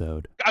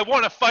episode. I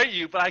want to fight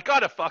you, but I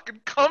gotta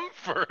fucking come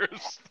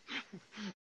first.